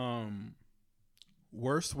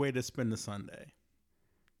 Worst way to spend a Sunday.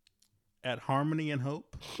 at Harmony and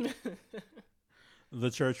Hope, the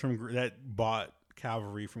church that bought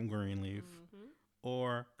Calvary from Greenleaf,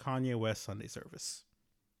 or Kanye West Sunday service?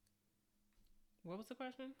 What was the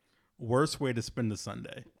question? Worst way to spend a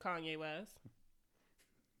Sunday. Kanye West.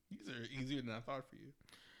 These are easier than I thought for you.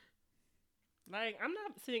 Like, I'm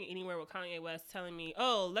not sitting anywhere with Kanye West telling me,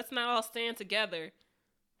 "Oh, let's not all stand together,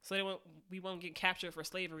 so we won't get captured for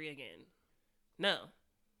slavery again." No.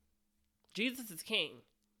 Jesus is king,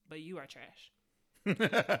 but you are trash.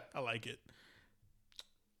 I like it.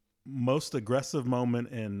 Most aggressive moment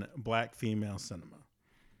in Black female cinema.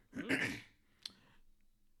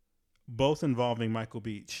 Both involving Michael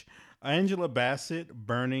Beach. Angela Bassett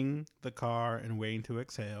burning the car and waiting to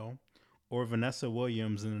exhale, or Vanessa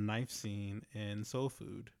Williams in a knife scene in Soul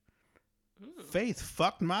Food. Faith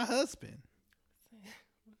fucked my husband.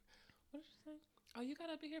 What did you say? Oh, you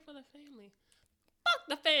gotta be here for the family. Fuck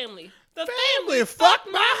the family. The Family fucked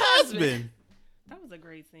my husband. That was a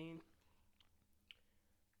great scene.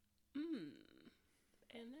 And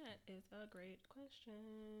that is a great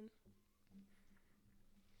question.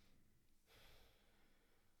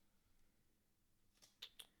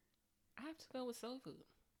 I have to go with Soul Food.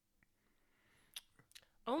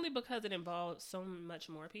 Only because it involved so much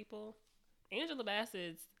more people. Angela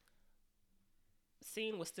Bassett's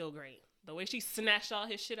scene was still great. The way she snatched all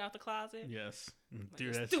his shit out the closet. Yes. Like, Dude,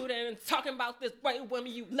 this that's... student and talking about this white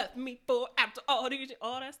woman you left me for after all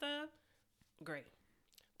that stuff. Great.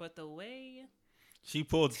 But the way She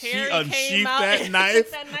Terry unsheathed came out that and knife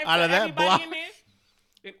took that knife out to of that everybody block. in there,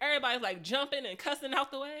 and everybody's like jumping and cussing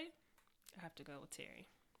out the way, I have to go with Terry.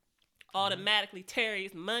 Automatically,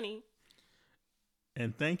 Terry's money.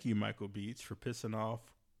 And thank you, Michael Beach, for pissing off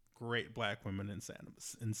great Black women in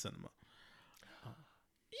cinema.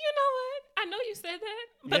 You know what? I know you said that,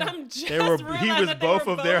 but Yeah. I'm just He was realizing that they both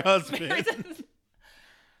were of their both husbands. married to-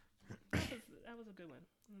 that was a good one.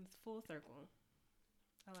 It's full circle.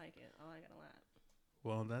 I like it. I like it a lot.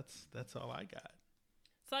 Well, that's all I got.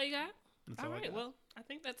 That's all you got? That's All all I right. got. Well, I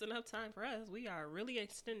think that's enough time for us. We are really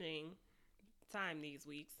extending time these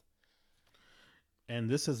weeks. And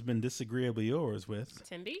this has been Disagreeably Yours with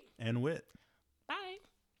Timby, and Wit.